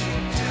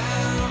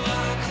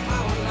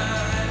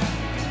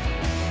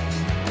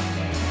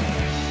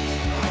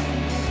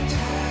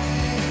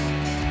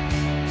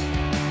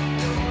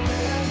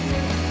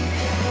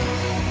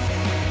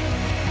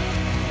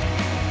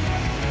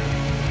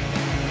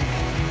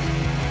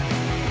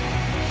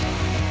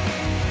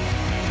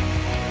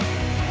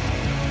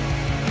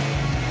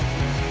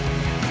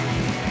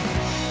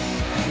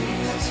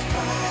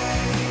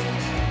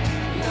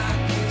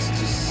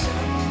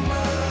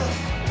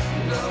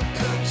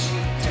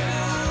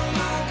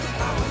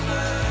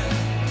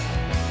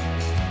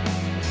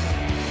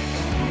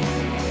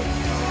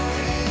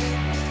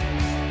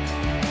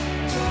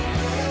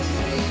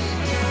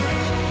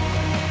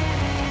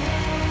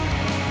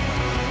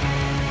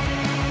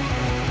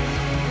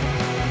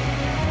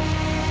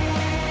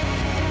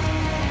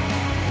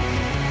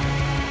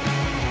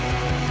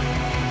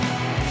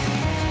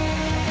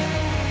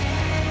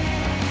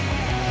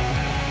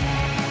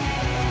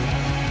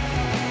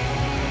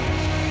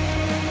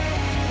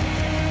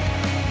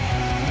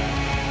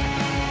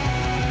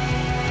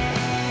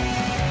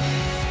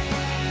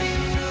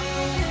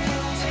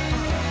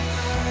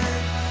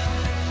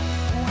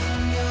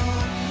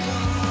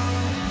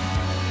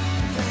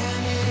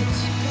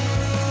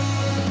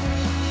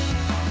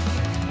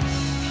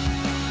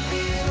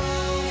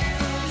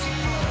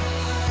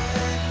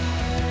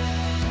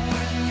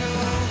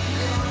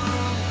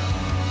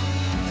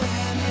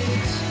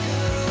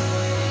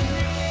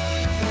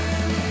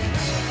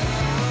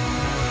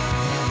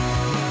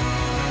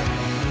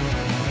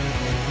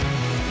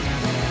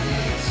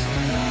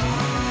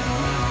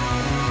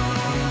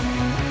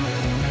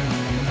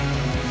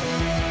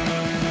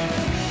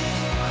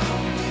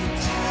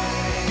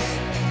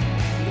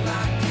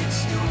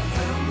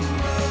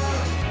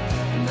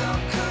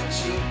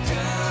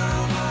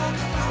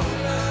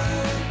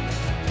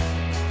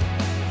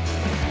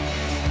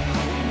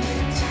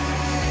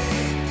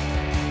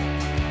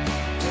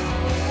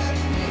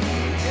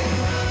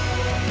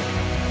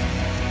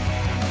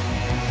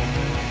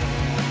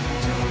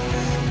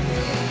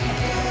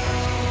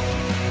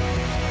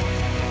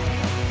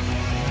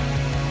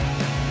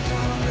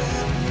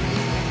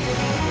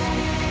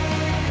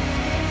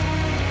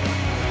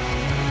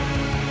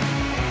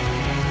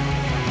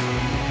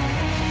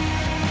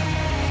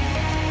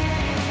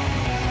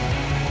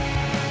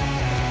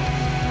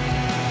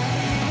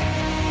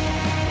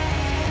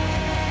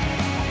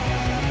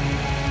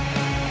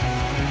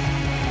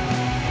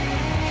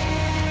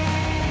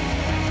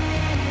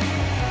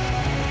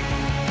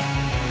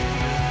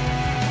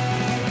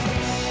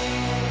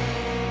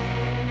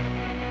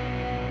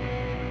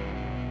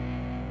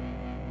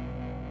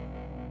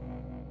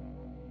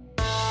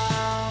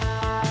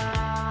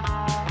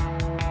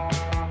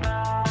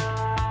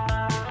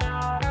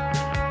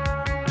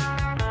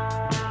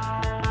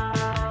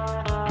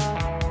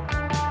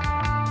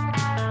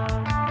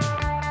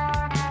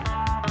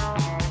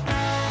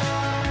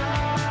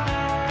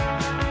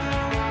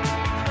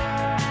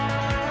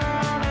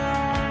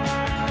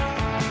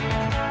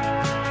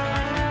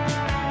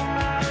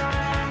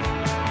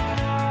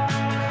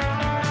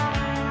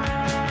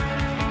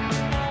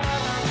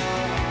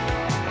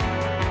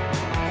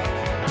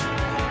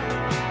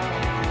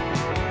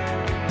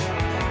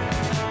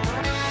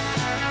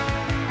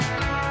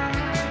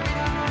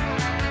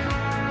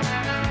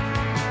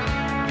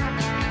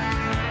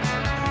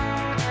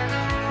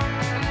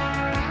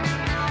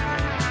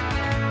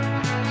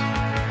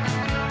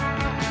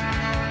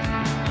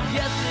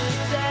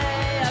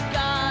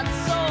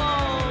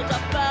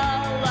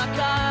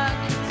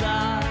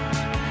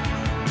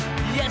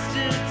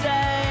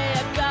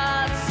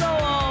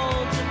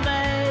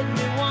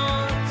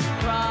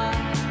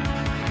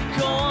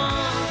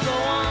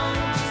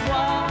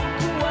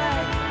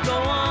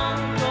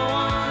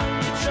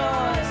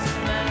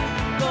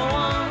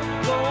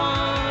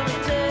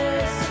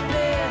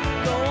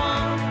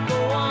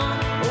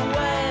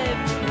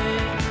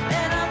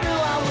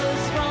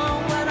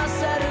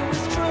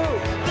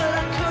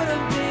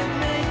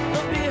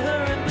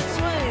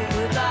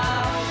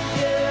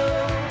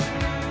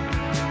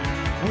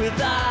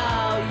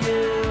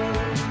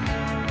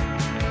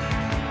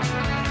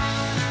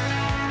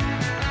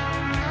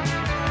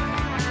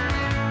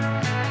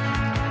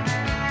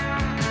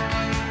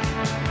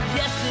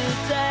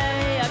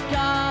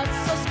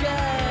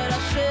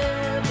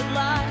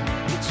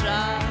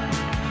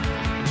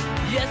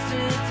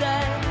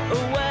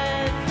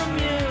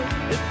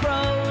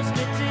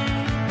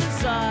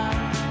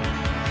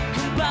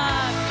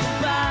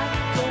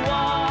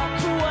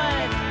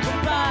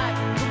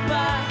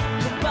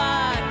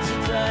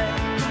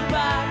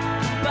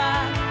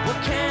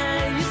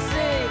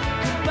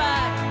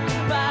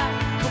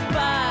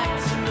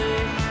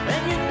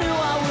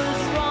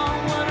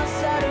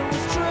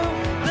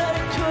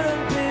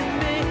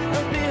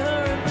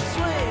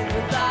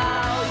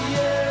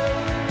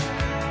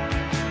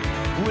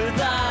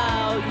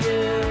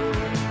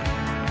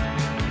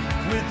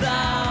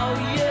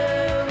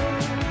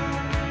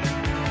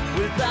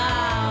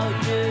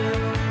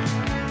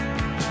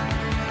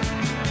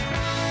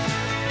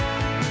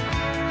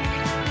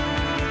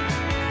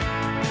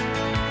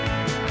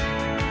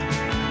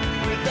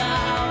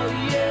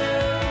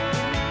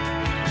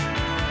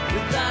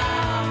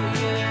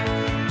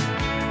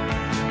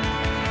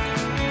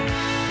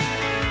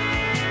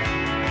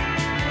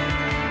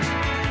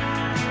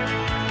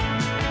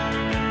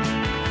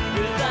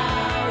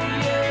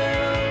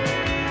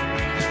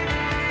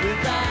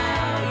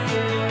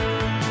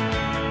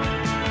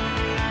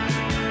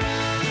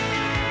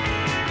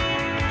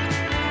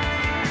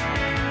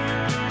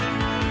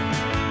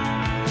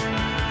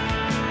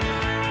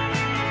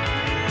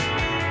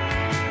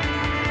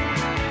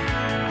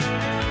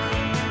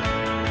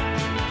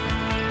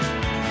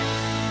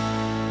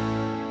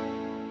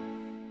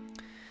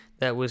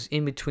That was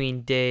In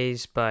Between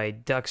Days by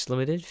Ducks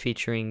Limited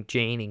featuring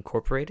Jane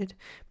Incorporated.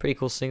 Pretty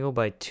cool single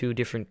by two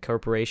different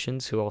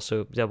corporations who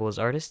also double as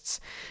artists.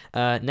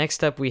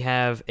 Next up, we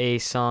have a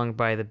song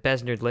by the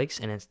Besnard Lakes,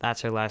 and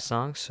that's our last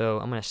song, so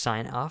I'm going to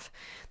sign off.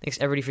 Thanks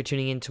everybody for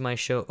tuning in to my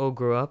show, Oh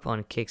Grow Up,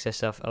 on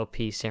KXSF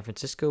LP San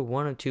Francisco,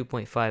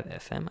 102.5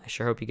 FM. I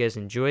sure hope you guys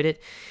enjoyed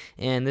it.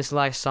 And this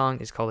last song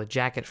is called A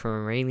Jacket from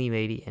a Rainy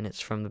Lady, and it's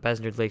from the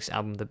Besnard Lakes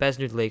album, The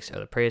Besnard Lakes Are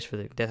the Prayers for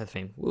the Death of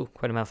Fame. Woo,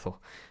 quite a mouthful.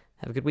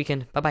 Have a good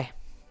weekend. Bye-bye.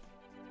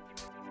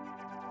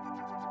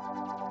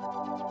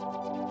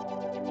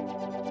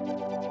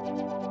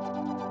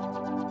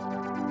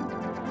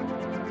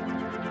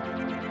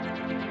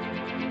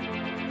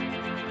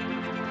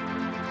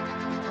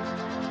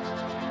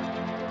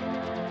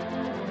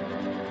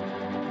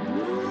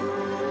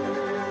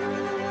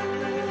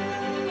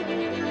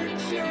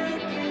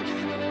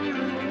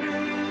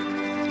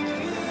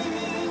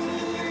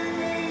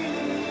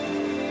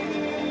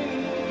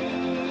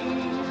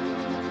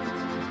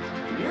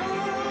 You're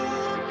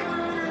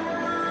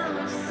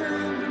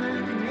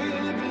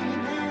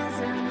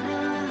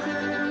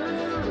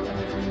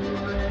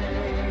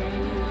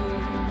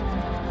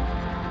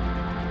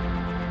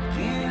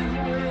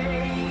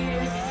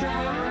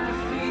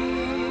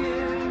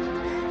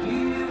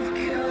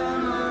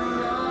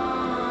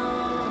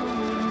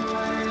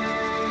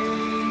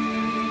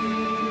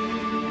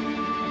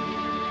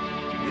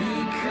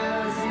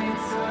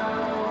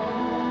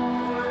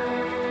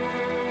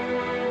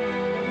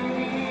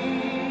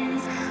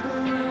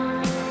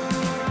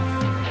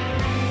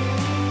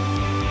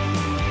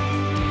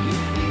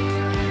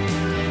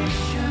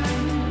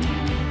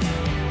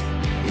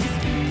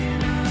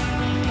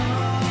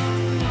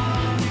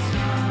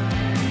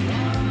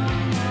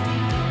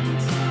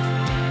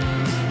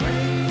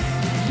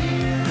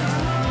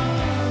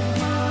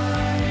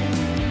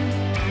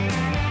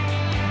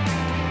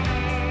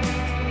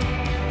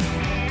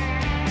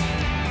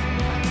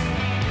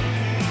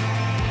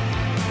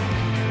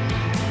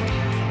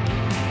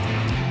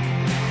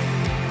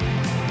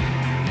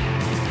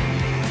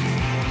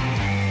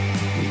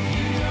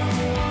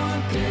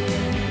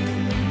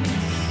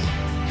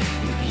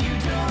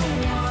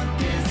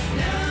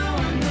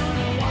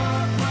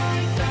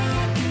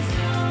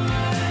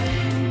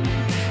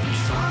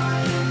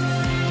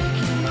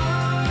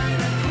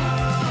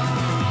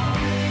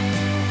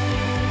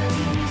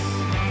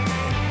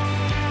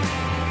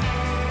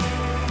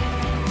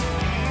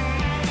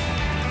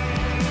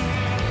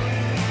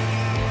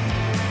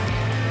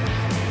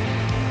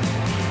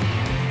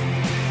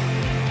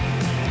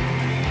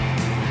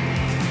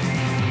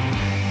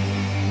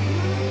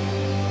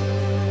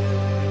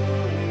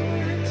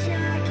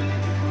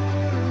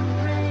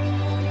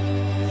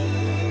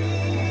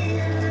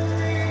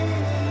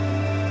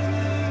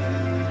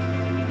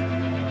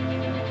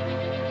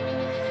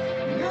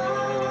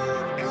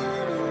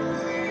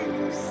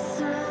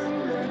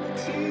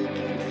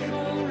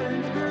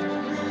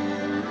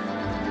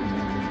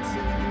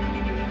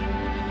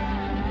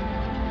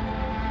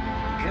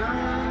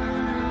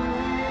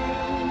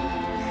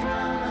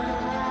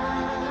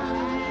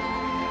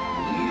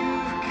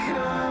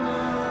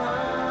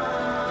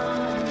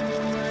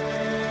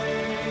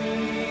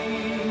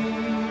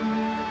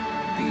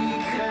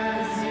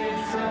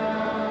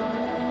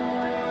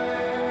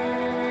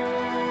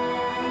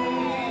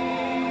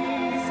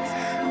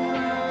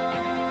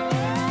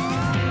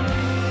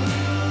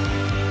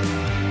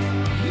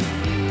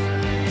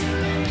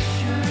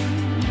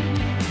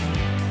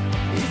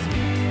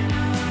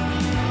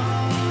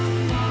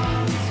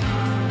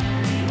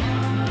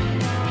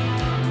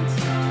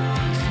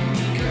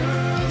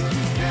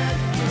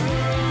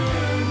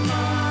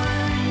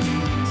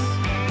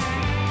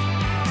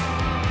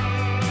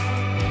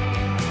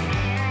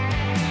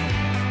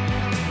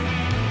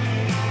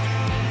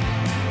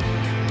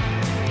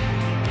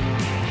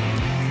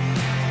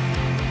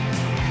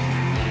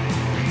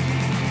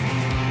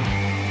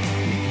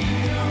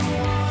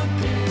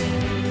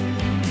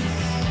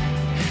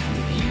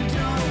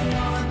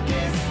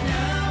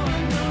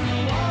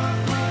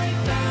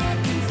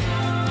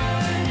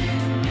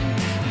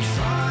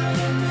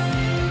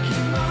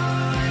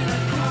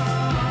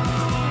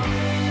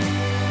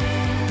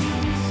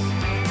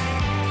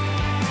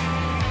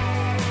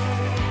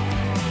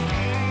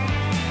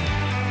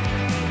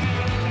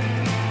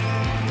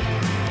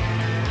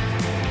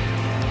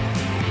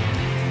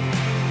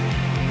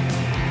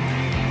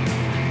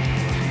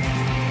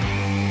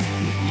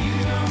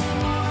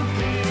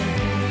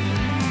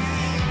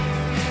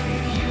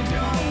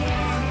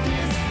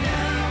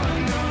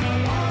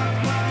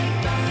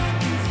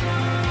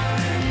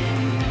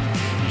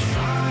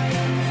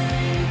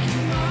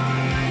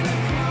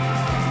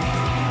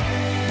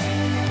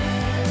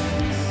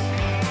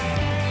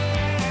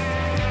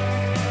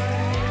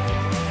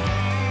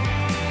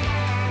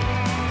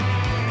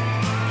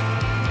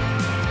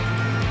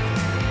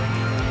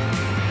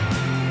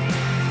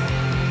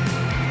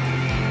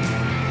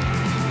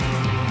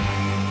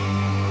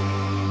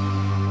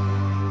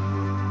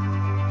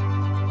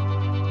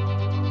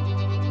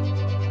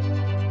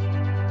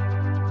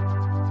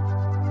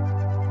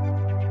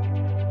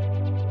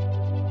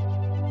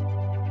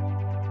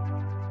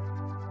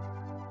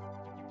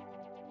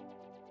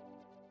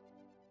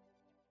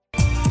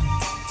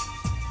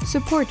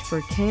Support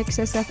for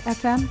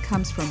KXSF-FM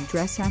comes from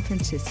Dress San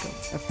Francisco,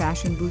 a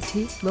fashion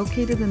boutique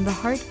located in the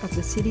heart of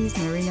the city's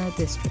Marina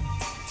District.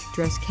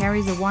 Dress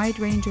carries a wide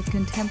range of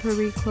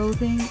contemporary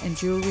clothing and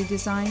jewelry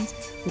designs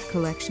with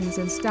collections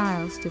and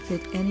styles to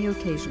fit any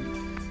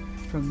occasion,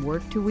 from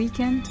work to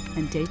weekend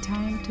and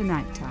daytime to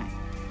nighttime.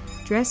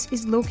 Dress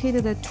is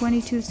located at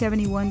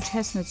 2271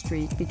 Chestnut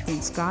Street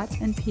between Scott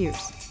and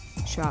Pierce.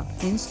 Shop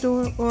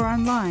in-store or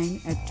online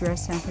at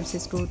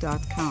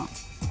dresssanfrancisco.com.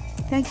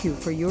 Thank you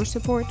for your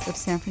support of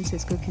San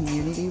Francisco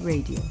Community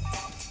Radio.